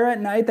 the fire at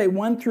night. They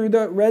went through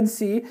the Red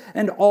Sea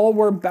and all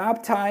were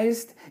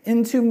baptized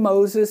into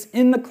Moses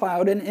in the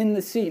cloud and in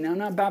the sea. Now,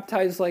 not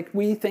baptized like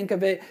we think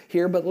of it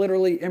here, but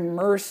literally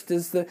immersed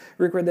is the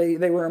Greek word.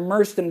 They were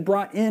immersed and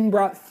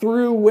brought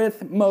through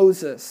with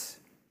Moses.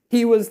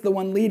 He was the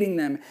one leading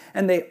them.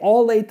 And they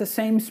all ate the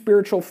same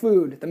spiritual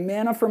food, the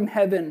manna from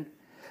heaven.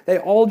 They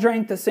all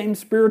drank the same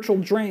spiritual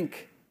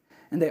drink.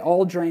 And they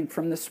all drank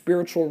from the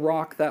spiritual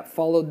rock that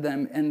followed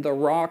them. And the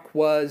rock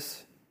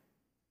was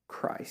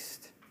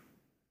Christ.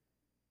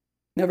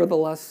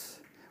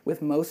 Nevertheless,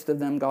 with most of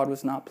them, God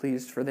was not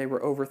pleased, for they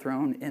were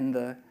overthrown in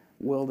the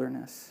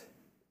wilderness.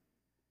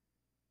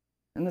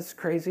 Isn't this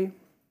crazy?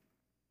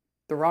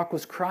 The rock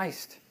was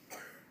Christ.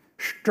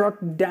 Struck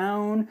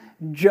down,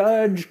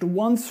 judged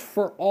once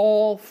for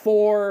all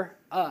for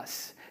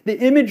us. The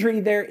imagery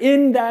there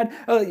in that,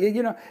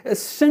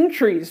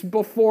 centuries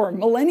before,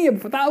 millennia,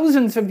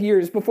 thousands of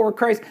years before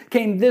Christ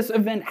came, this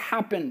event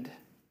happened.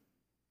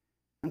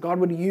 And God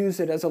would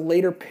use it as a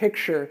later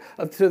picture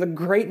to the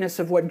greatness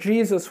of what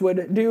Jesus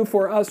would do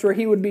for us, where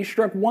He would be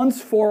struck once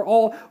for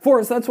all for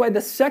us. That's why the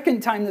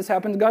second time this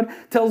happens, God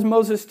tells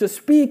Moses to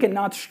speak and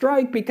not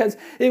strike, because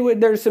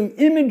there's some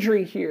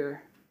imagery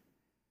here.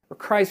 Where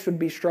Christ would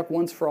be struck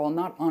once for all,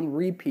 not on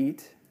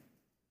repeat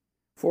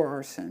for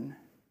our sin,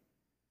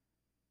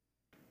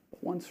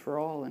 but once for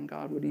all. And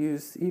God would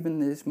use even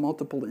these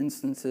multiple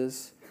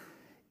instances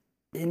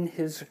in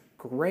His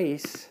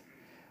grace,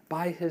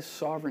 by His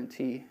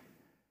sovereignty,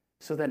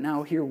 so that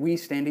now here we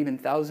stand, even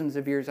thousands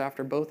of years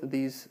after both of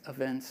these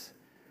events,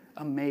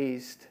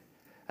 amazed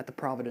at the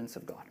providence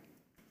of God,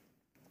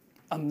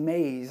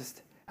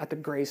 amazed at the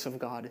grace of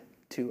God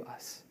to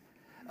us,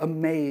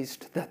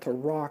 amazed that the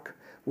rock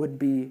would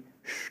be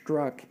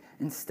struck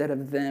instead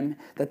of them,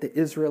 that the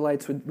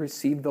Israelites would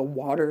receive the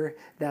water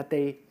that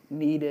they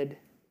needed,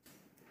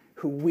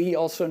 who we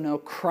also know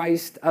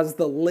Christ as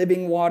the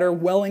living water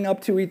welling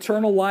up to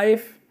eternal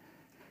life,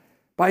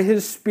 by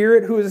His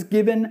Spirit who is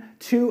given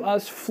to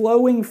us,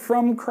 flowing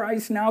from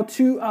Christ now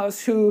to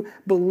us who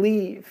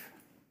believe.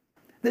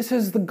 This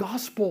is the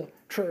gospel,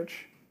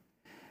 church.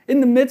 In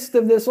the midst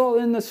of this, all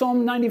in the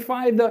Psalm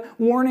 95, the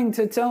warning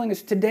to telling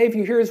us, today if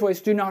you hear his voice,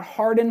 do not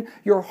harden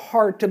your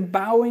heart. To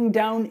bowing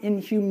down in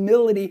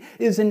humility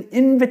is an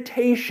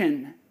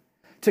invitation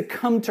to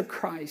come to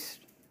Christ,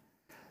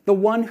 the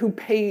one who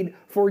paid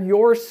for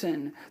your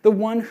sin, the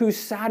one who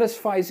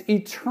satisfies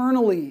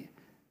eternally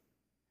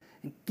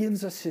and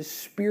gives us his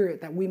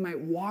Spirit that we might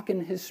walk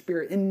in his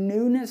Spirit in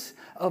newness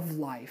of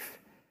life.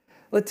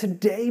 Let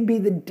today be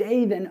the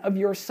day then of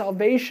your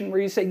salvation where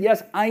you say,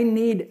 yes, I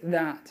need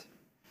that.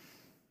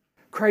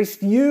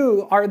 Christ,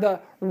 you are the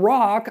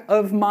rock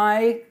of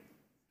my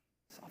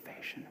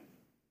salvation.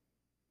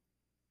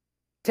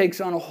 Takes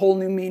on a whole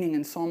new meaning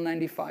in Psalm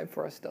 95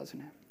 for us, doesn't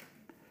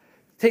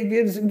it?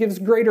 Gives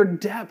greater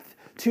depth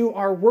to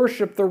our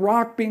worship, the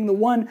rock being the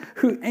one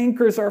who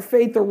anchors our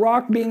faith, the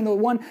rock being the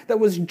one that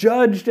was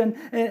judged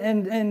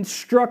and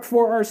struck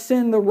for our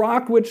sin, the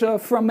rock which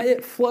from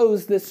it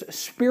flows this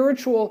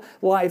spiritual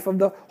life of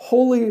the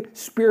Holy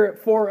Spirit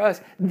for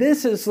us.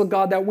 This is the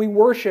God that we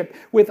worship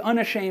with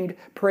unashamed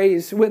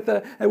praise,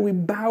 we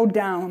bow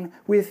down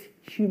with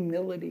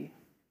humility.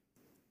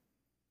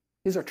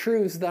 These are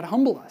truths that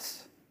humble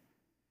us.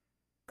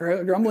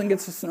 Grumbling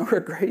gets us nowhere.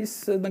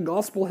 Grace and the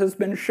gospel has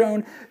been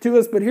shown to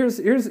us. But here's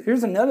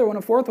another one,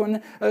 a fourth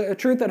one. A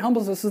truth that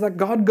humbles us is that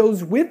God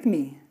goes with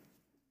me.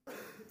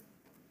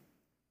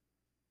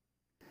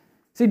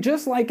 See,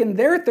 just like in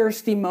their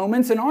thirsty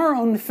moments, in our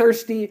own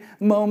thirsty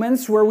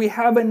moments where we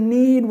have a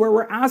need, where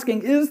we're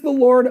asking, is the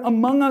Lord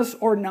among us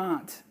or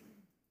not?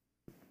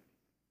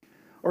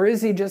 Or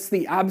is he just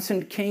the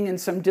absent king in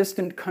some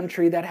distant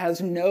country that has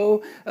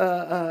no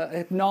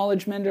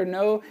acknowledgement or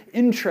no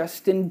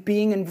interest in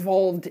being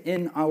involved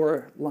in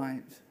our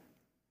lives?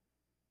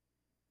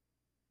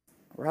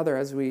 Rather,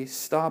 as we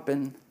stop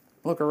and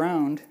look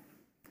around,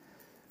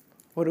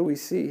 what do we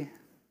see?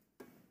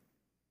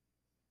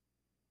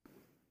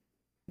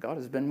 God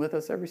has been with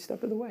us every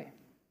step of the way.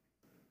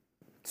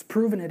 It's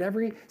proven at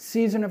every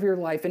season of your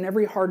life, in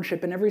every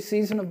hardship, in every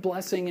season of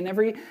blessing, in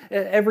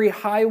every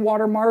high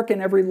water mark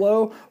and every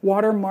low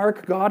water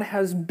mark. God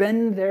has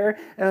been there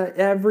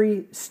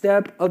every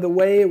step of the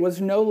way. It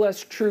was no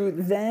less true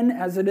then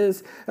as it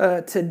is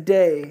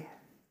today.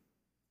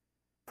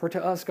 For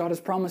to us, God has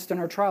promised in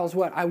our trials,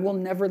 what? I will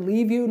never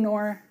leave you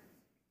nor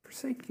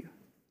forsake you.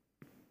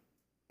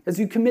 As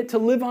you commit to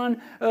live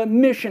on a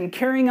mission,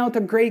 carrying out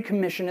the Great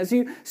Commission, as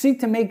you seek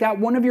to make that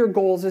one of your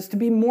goals, is to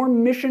be more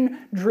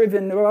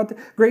mission-driven about the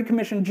Great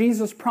Commission,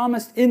 Jesus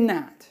promised in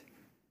that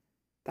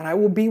I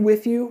will be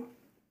with you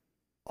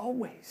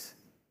always,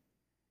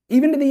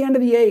 even to the end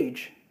of the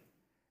age.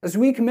 As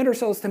we commit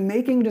ourselves to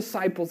making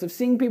disciples, of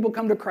seeing people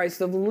come to Christ,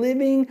 of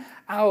living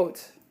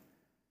out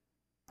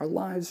our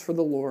lives for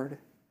the Lord,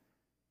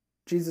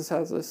 Jesus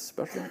has this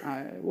special,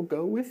 I will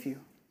go with you.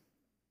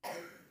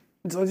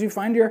 And so as you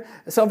find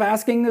yourself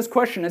asking this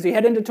question, as you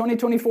head into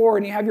 2024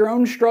 and you have your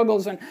own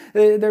struggles and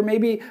there may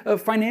be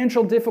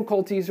financial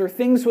difficulties or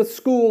things with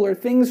school or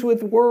things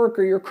with work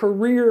or your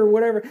career or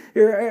whatever,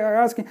 you're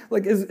asking,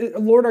 like,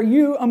 Lord, are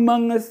you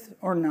among us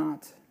or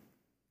not?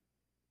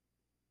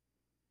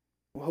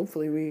 Well,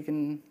 hopefully we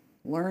can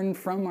learn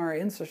from our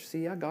ancestors,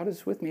 see, yeah, God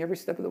is with me every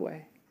step of the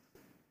way.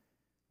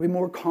 Be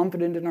more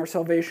confident in our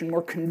salvation,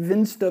 more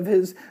convinced of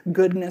his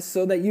goodness,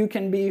 so that you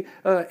can be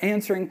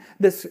answering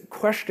this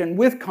question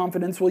with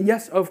confidence. Well,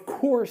 yes, of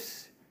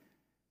course,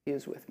 he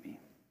is with me.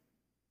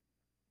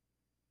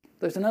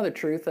 There's another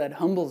truth that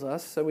humbles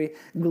us, so we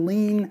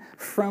glean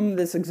from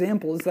this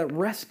example, is that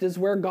rest is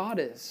where God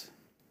is.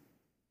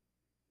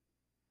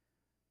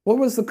 What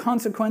was the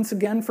consequence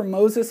again for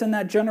Moses in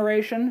that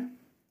generation?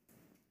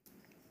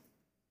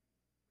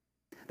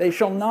 They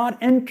shall not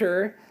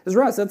enter his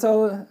rest. That's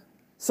how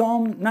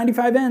Psalm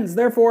 95 ends.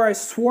 Therefore I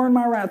swore in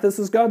my wrath, this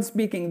is God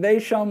speaking, they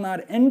shall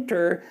not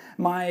enter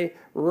my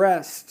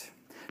rest.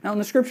 Now in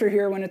the scripture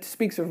here, when it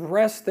speaks of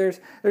rest, there's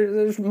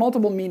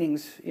multiple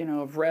meanings,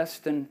 of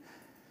rest, and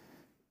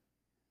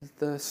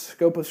the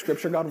scope of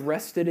scripture. God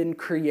rested in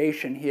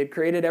creation. He had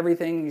created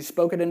everything. He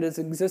spoke it into his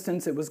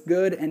existence. It was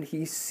good, and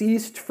he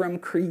ceased from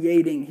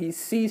creating. He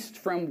ceased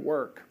from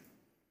work.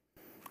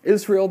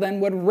 Israel then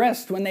would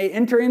rest when they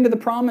enter into the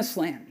promised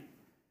land.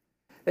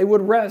 They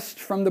would rest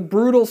from the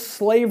brutal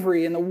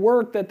slavery and the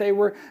work that they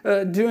were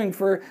doing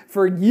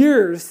for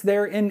years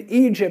there in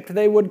Egypt.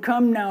 They would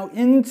come now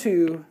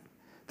into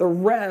the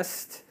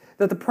rest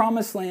that the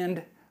promised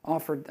land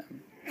offered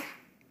them.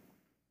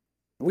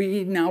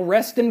 We now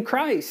rest in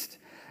Christ.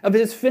 Of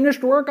his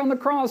finished work on the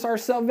cross, our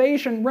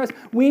salvation rest.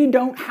 We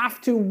don't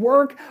have to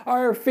work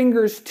our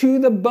fingers to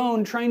the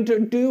bone trying to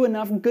do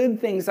enough good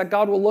things that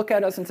God will look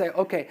at us and say,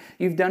 okay,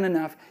 you've done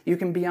enough. You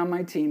can be on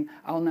my team.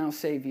 I'll now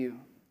save you.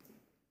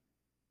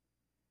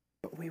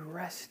 But we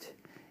rest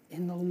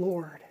in the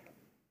Lord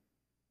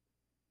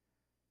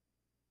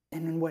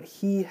and in what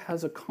he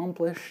has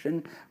accomplished.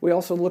 And we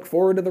also look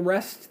forward to the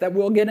rest that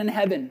we'll get in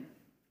heaven.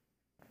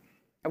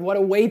 of what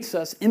awaits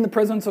us in the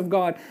presence of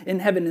God in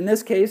heaven. In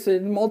this case,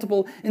 in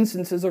multiple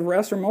instances of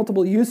rest, or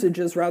multiple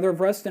usages rather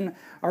of rest in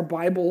our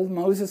Bible,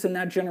 Moses and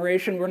that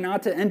generation were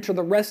not to enter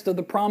the rest of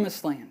the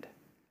promised land.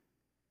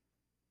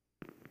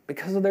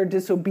 Because of their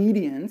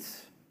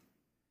disobedience,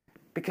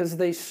 because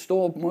they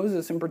stole,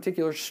 Moses in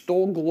particular,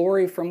 stole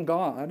glory from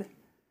God,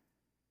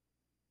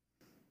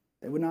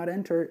 they would not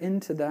enter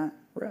into that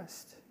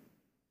rest.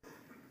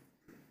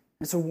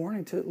 It's a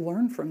warning to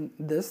learn from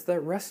this, that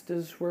rest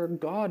is where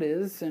God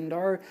is, and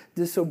our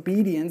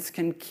disobedience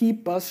can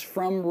keep us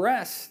from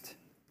rest.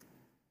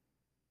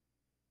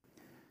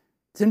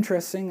 It's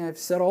interesting, I've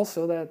said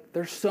also that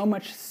there's so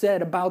much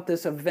said about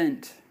this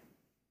event,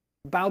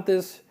 about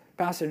this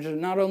passage,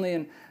 not only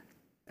in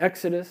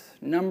Exodus,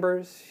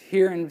 Numbers,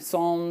 here in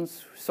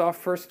Psalms, we saw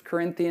 1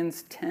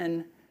 Corinthians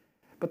 10,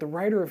 but the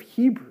writer of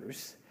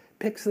Hebrews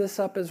picks this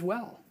up as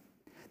well.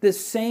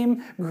 This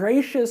same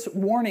gracious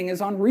warning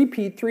is on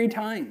repeat 3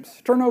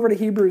 times. Turn over to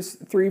Hebrews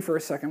 3 for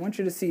a second. I want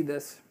you to see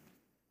this.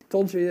 I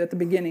told you at the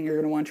beginning you're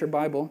going to want your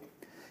Bible.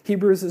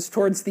 Hebrews is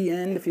towards the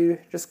end. If you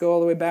just go all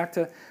the way back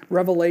to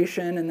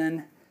Revelation and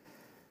then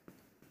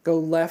go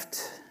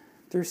left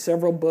through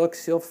several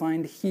books, you'll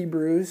find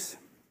Hebrews.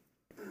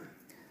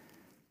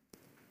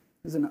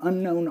 There's an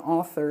unknown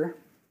author.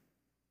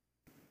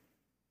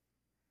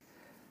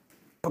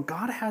 But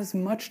God has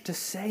much to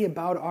say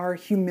about our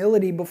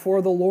humility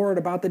before the Lord,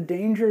 about the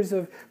dangers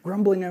of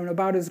grumbling, and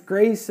about His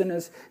grace and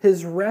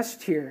His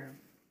rest here.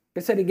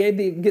 Like I said, He gave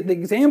the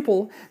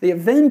example. The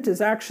event is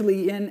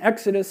actually in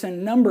Exodus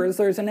and Numbers.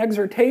 There's an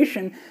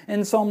exhortation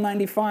in Psalm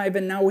 95,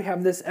 and now we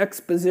have this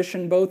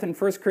exposition both in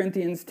 1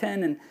 Corinthians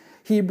 10 and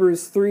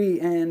Hebrews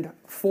 3 and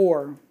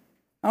 4.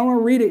 I don't want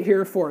to read it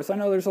here for us. I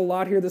know there's a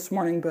lot here this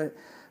morning, but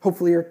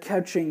hopefully you're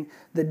catching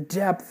the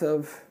depth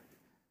of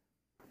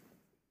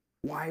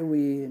why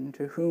we and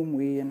to whom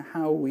we and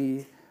how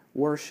we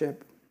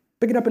worship.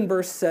 Pick it up in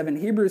verse 7.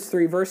 Hebrews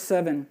 3, verse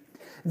 7.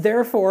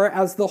 Therefore,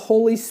 as the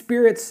Holy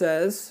Spirit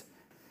says,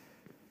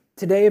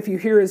 today if you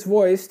hear His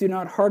voice, do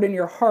not harden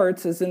your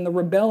hearts as in the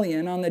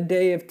rebellion on the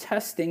day of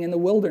testing in the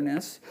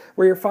wilderness,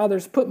 where your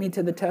fathers put me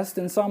to the test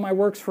and saw my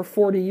works for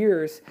 40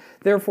 years.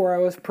 Therefore I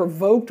was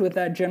provoked with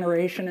that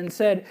generation and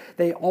said,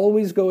 they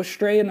always go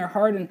astray in their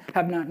heart and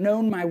have not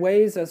known my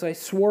ways. As I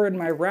swore in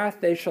my wrath,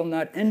 they shall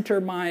not enter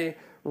my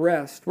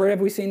rest. Where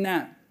have we seen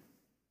that?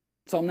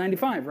 Psalm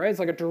 95, right? It's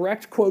like a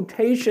direct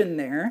quotation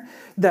there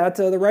that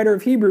the writer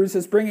of Hebrews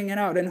is bringing it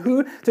out. And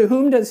to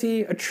whom does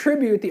he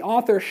attribute the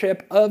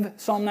authorship of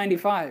Psalm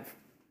 95?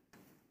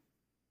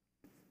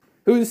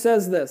 Who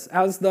says this?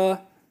 As the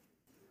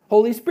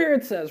Holy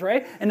Spirit says,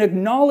 right? An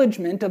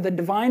acknowledgement of the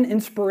divine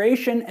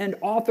inspiration and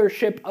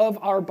authorship of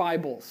our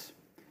Bibles.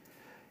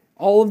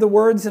 All of the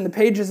words in the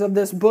pages of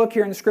this book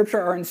here in Scripture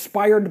are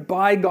inspired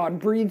by God,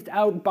 breathed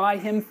out by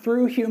Him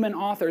through human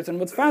authors. And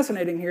what's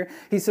fascinating here,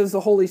 he says the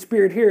Holy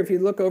Spirit here, if you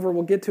look over,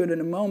 we'll get to it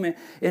in a moment,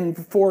 in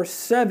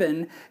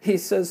 4:7, he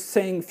says,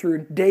 saying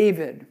through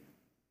David,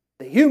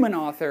 the human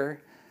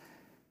author,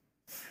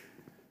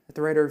 that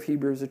the writer of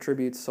Hebrews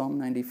attributes Psalm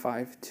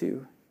 95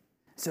 to.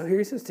 So here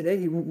he says today,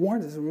 he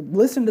warns us,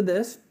 listen to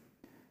this.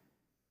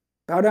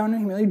 Bow down in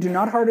humility, do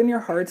not harden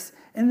your hearts.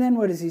 And then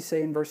what does he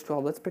say in verse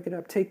 12? Let's pick it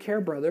up. Take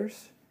care,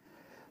 brothers,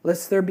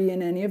 lest there be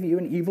in any of you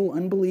an evil,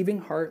 unbelieving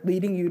heart,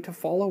 leading you to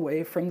fall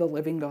away from the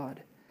living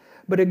God.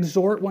 But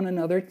exhort one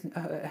another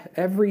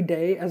every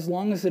day, as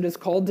long as it is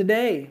called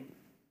today,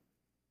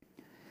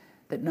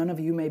 that none of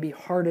you may be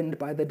hardened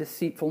by the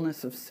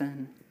deceitfulness of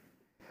sin.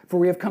 For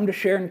we have come to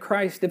share in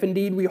Christ, if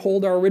indeed we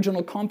hold our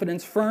original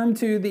confidence firm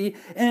to the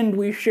end.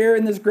 We share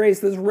in this grace,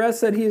 this rest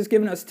that He has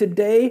given us.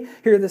 Today,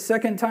 here the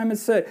second time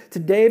it's said,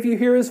 today if you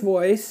hear His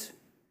voice,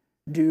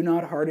 do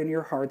not harden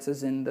your hearts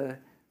as in the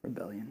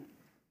rebellion.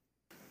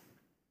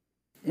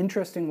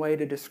 Interesting way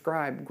to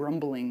describe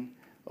grumbling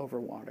over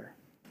water.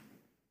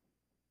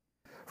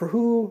 For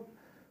who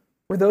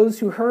were those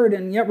who heard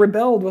and yet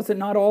rebelled? Was it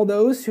not all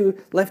those who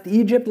left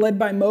Egypt led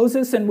by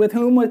Moses, and with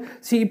whom was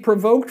he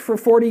provoked for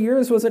 40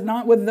 years? Was it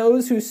not with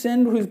those who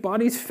sinned, whose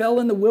bodies fell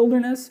in the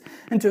wilderness?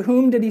 And to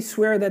whom did he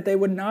swear that they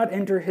would not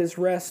enter his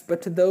rest,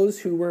 but to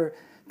those who were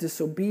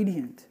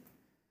disobedient?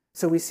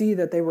 So we see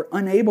that they were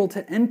unable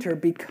to enter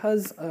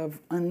because of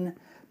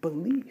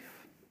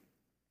unbelief.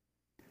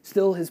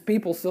 Still his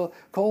people, still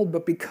called,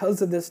 but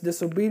because of this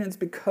disobedience,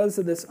 because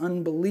of this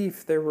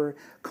unbelief, there were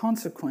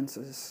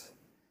consequences.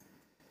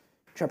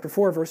 Chapter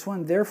 4, verse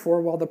 1,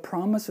 therefore, while the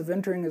promise of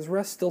entering his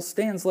rest still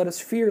stands, let us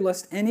fear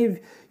lest any of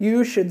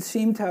you should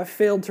seem to have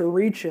failed to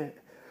reach it.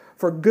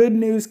 For good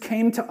news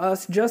came to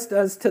us just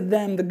as to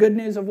them. The good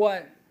news of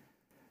what?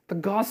 The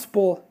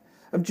gospel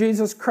of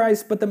Jesus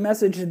Christ. But the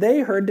message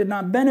they heard did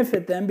not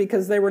benefit them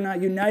because they were not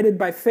united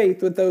by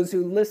faith with those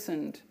who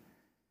listened.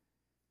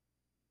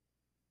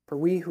 For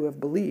we who have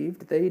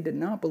believed, they did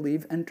not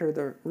believe, enter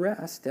the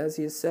rest. As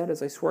he has said,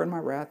 as I swore in my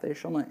wrath, they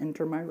shall not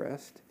enter my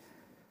rest.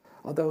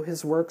 Although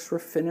his works were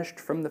finished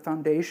from the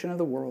foundation of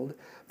the world,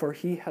 for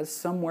he has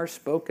somewhere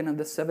spoken of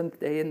the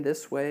seventh day in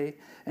this way,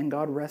 and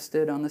God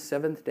rested on the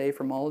seventh day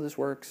from all of his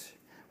works.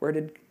 Where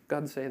did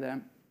God say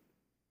that?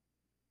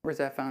 Where's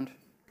that found?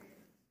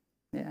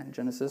 Yeah,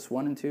 Genesis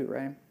 1 and 2,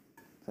 right?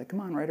 It's like, come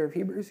on, writer of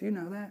Hebrews, you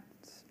know that.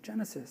 It's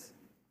Genesis.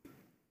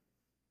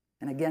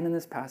 And again in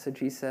this passage,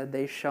 he said,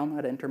 they shall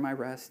not enter my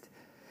rest.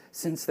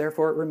 Since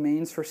therefore it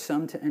remains for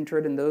some to enter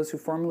it, and those who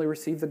formerly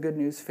received the good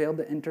news failed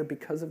to enter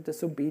because of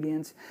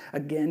disobedience.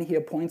 Again, he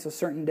appoints a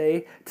certain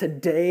day,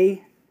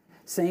 today,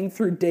 saying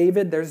through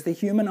David, there's the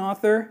human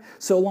author,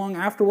 so long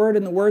afterward,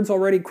 in the words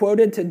already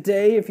quoted,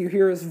 today, if you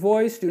hear his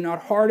voice, do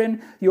not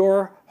harden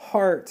your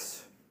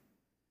hearts.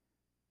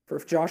 For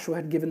if Joshua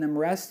had given them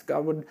rest,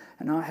 God would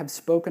not have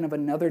spoken of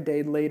another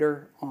day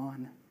later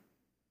on.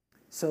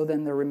 So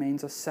then there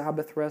remains a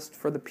Sabbath rest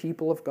for the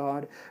people of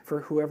God,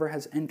 for whoever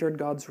has entered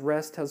God's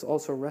rest has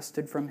also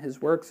rested from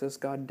his works as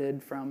God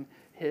did from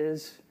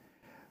his.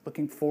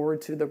 Looking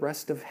forward to the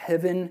rest of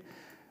heaven,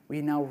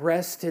 we now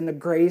rest in the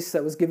grace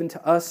that was given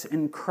to us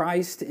in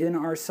Christ in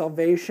our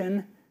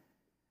salvation.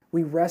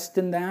 We rest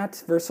in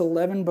that, verse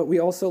 11, but we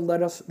also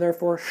let us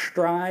therefore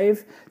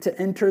strive to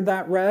enter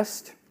that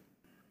rest,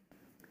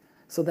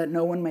 so that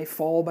no one may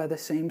fall by the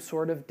same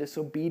sort of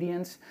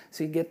disobedience.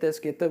 See, get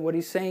what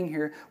he's saying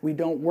here. We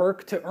don't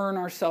work to earn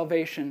our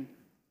salvation.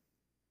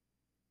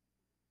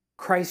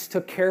 Christ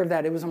took care of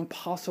that. It was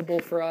impossible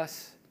for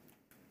us.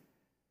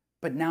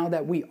 But now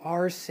that we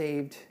are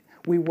saved,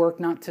 we work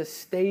not to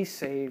stay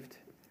saved,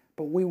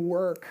 but we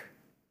work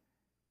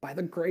by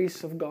the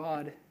grace of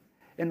God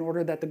in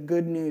order that the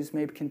good news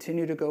may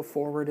continue to go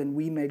forward and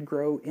we may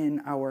grow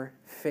in our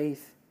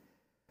faith.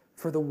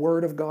 For the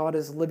word of God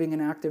is living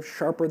and active,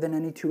 sharper than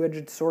any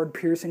two-edged sword,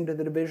 piercing to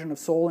the division of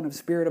soul and of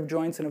spirit, of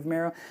joints and of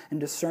marrow, and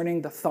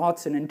discerning the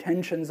thoughts and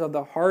intentions of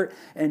the heart.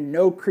 And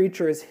no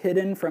creature is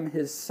hidden from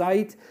his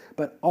sight,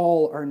 but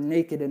all are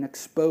naked and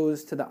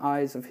exposed to the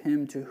eyes of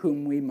him to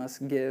whom we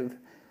must give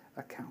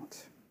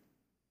account.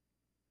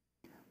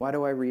 Why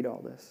do I read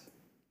all this?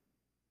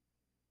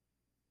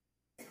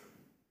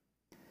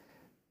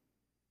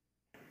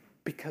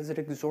 Because it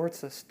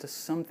exhorts us to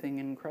something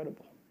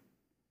incredible.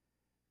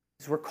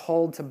 We're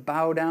called to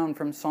bow down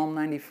from Psalm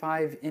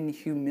 95 in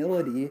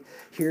humility.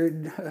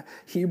 Here,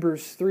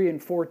 Hebrews 3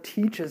 and 4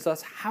 teaches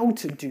us how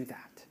to do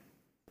that.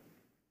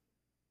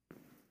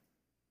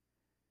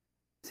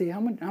 See, how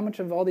much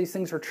of all these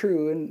things are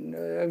true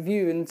of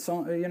you?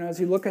 And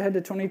as you look ahead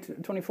to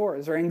 2024,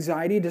 is there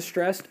anxiety,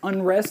 distress,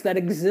 unrest that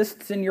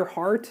exists in your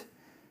heart?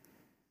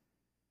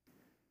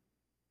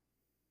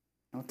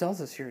 Well, it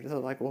tells us here,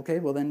 like, okay,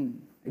 well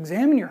then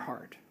examine your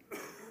heart.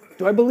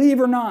 Do I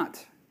believe or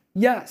not?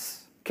 Yes.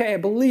 Okay, I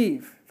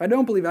believe. If I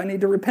don't believe, I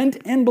need to repent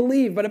and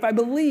believe. But if I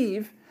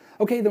believe,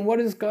 okay, then what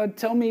does God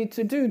tell me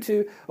to do?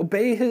 To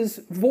obey his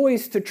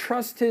voice, to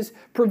trust his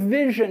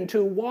provision,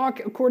 to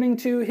walk according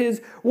to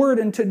his word,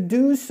 and to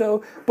do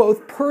so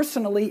both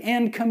personally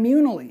and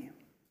communally.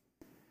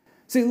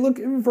 See, look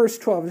at verse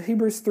 12,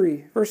 Hebrews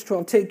 3, verse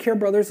 12. Take care,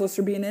 brothers, lest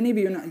there be in any of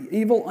you an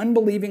evil,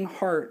 unbelieving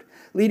heart,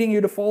 leading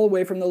you to fall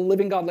away from the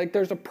living God. Like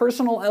there's a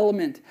personal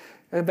element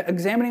of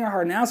examining our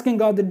heart and asking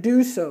God to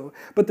do so.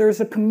 But there's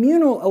a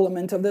communal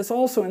element of this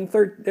also in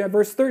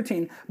verse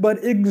 13.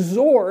 But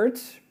exhort,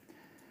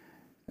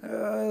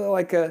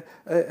 like an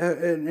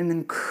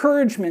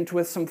encouragement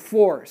with some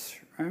force,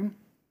 right?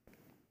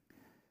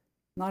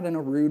 Not in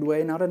a rude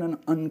way, not in an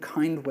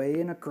unkind way,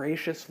 in a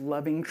gracious,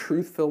 loving,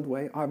 truth-filled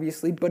way,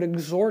 obviously, but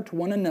exhort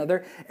one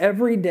another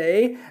every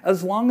day,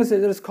 as long as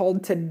it is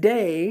called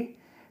today,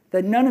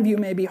 that none of you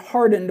may be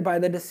hardened by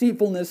the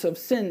deceitfulness of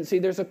sin. See,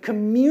 there's a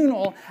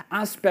communal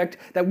aspect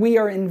that we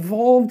are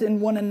involved in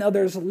one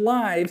another's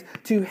lives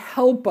to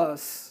help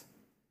us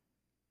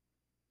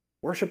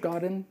worship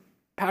God in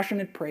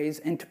passionate praise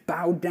and to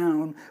bow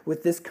down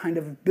with this kind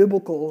of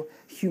biblical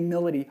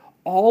humility,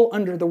 all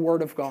under the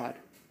Word of God.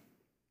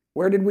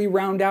 Where did we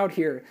round out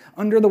here?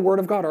 Under the Word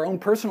of God, our own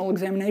personal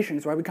examination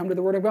is why we come to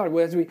the Word of God.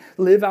 As we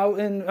live out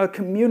in a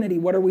community,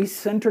 what are we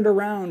centered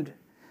around?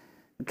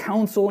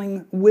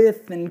 Counseling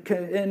with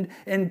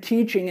and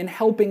teaching and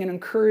helping and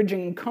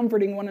encouraging and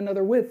comforting one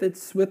another with.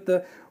 It's with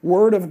the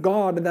Word of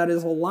God that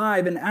is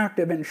alive and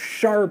active and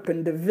sharp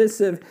and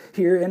divisive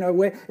here in a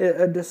way,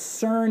 a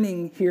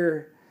discerning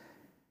here.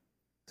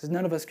 Because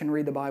none of us can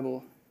read the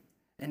Bible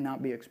and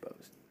not be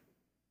exposed.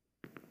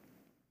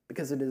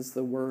 Because it is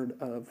the Word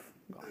of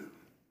God.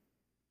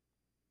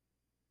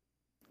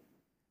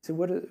 See,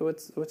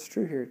 what's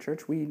true here,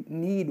 church? We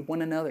need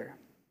one another.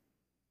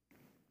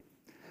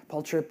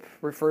 Paul Tripp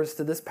refers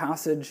to this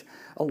passage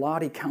a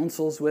lot. He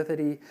counsels with it.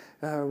 He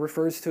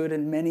refers to it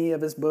in many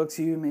of his books.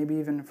 You maybe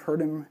even have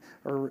heard him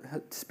or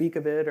speak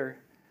of it or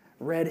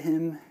read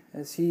him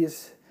as he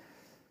has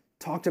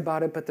talked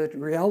about it. But the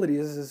reality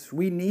is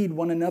we need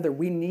one another.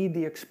 We need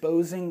the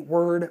exposing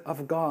Word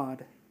of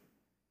God.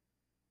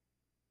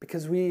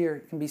 Because we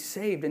can be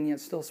saved and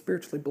yet still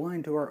spiritually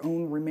blind to our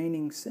own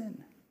remaining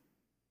sin.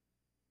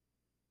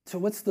 So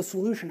what's the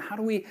solution? How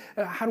do we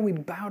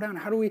bow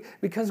down?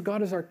 Because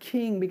God is our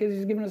King, because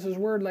He's given us His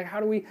Word, like how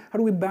do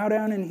we bow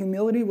down in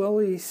humility? Well,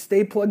 we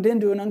stay plugged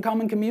into an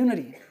uncommon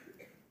community.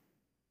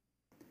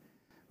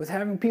 with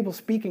having people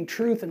speaking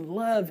truth and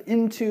love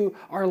into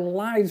our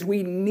lives.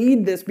 We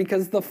need this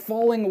because the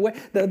falling away,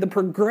 the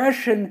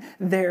progression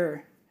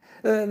there,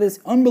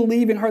 this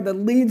unbelieving heart that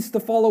leads to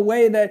fall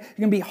away, that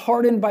you can be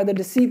hardened by the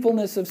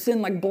deceitfulness of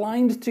sin, like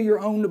blind to your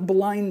own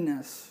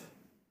blindness.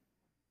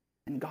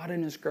 And God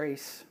in His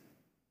grace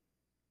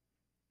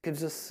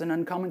gives us an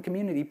uncommon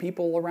community,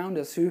 people around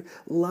us who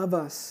love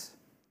us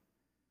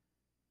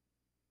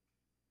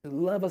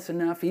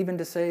enough even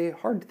to say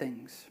hard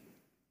things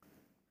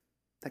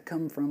that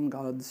come from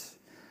God's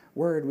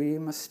Word. We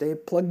must stay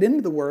plugged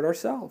into the Word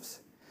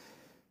ourselves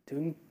to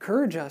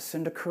encourage us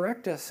and to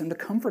correct us and to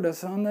comfort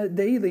us on the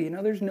daily.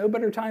 There's no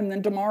better time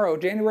than tomorrow,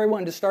 January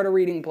 1, to start a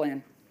reading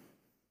plan.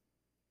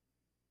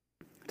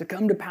 To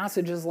come to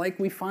passages like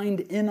we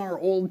find in our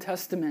Old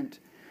Testament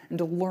and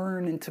to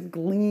learn and to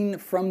glean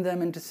from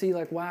them and to see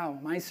like, wow,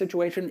 my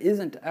situation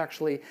isn't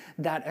actually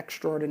that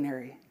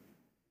extraordinary.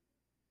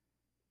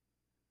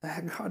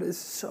 That God is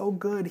so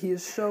good. He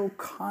is so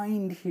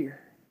kind here.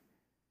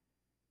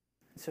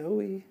 So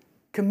we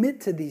commit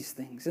to these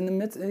things in the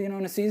midst, in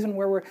a season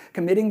where we're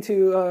committing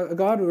to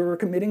God, where we're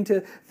committing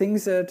to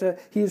things that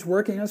He is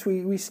working us.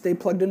 We stay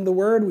plugged into the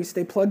Word. We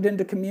stay plugged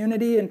into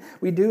community, and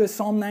we do as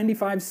Psalm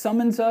 95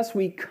 summons us.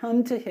 We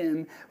come to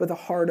Him with a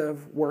heart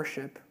of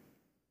worship,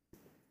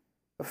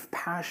 of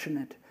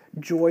passionate,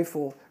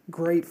 joyful,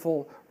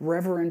 grateful,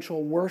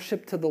 reverential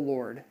worship to the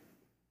Lord.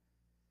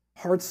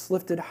 Hearts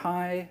lifted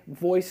high,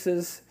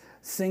 voices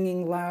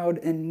singing loud,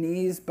 and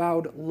knees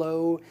bowed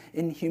low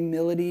in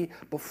humility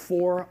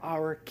before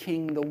our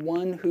King, the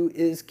one who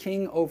is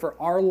King over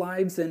our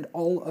lives and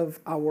all of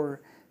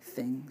our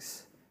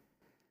things.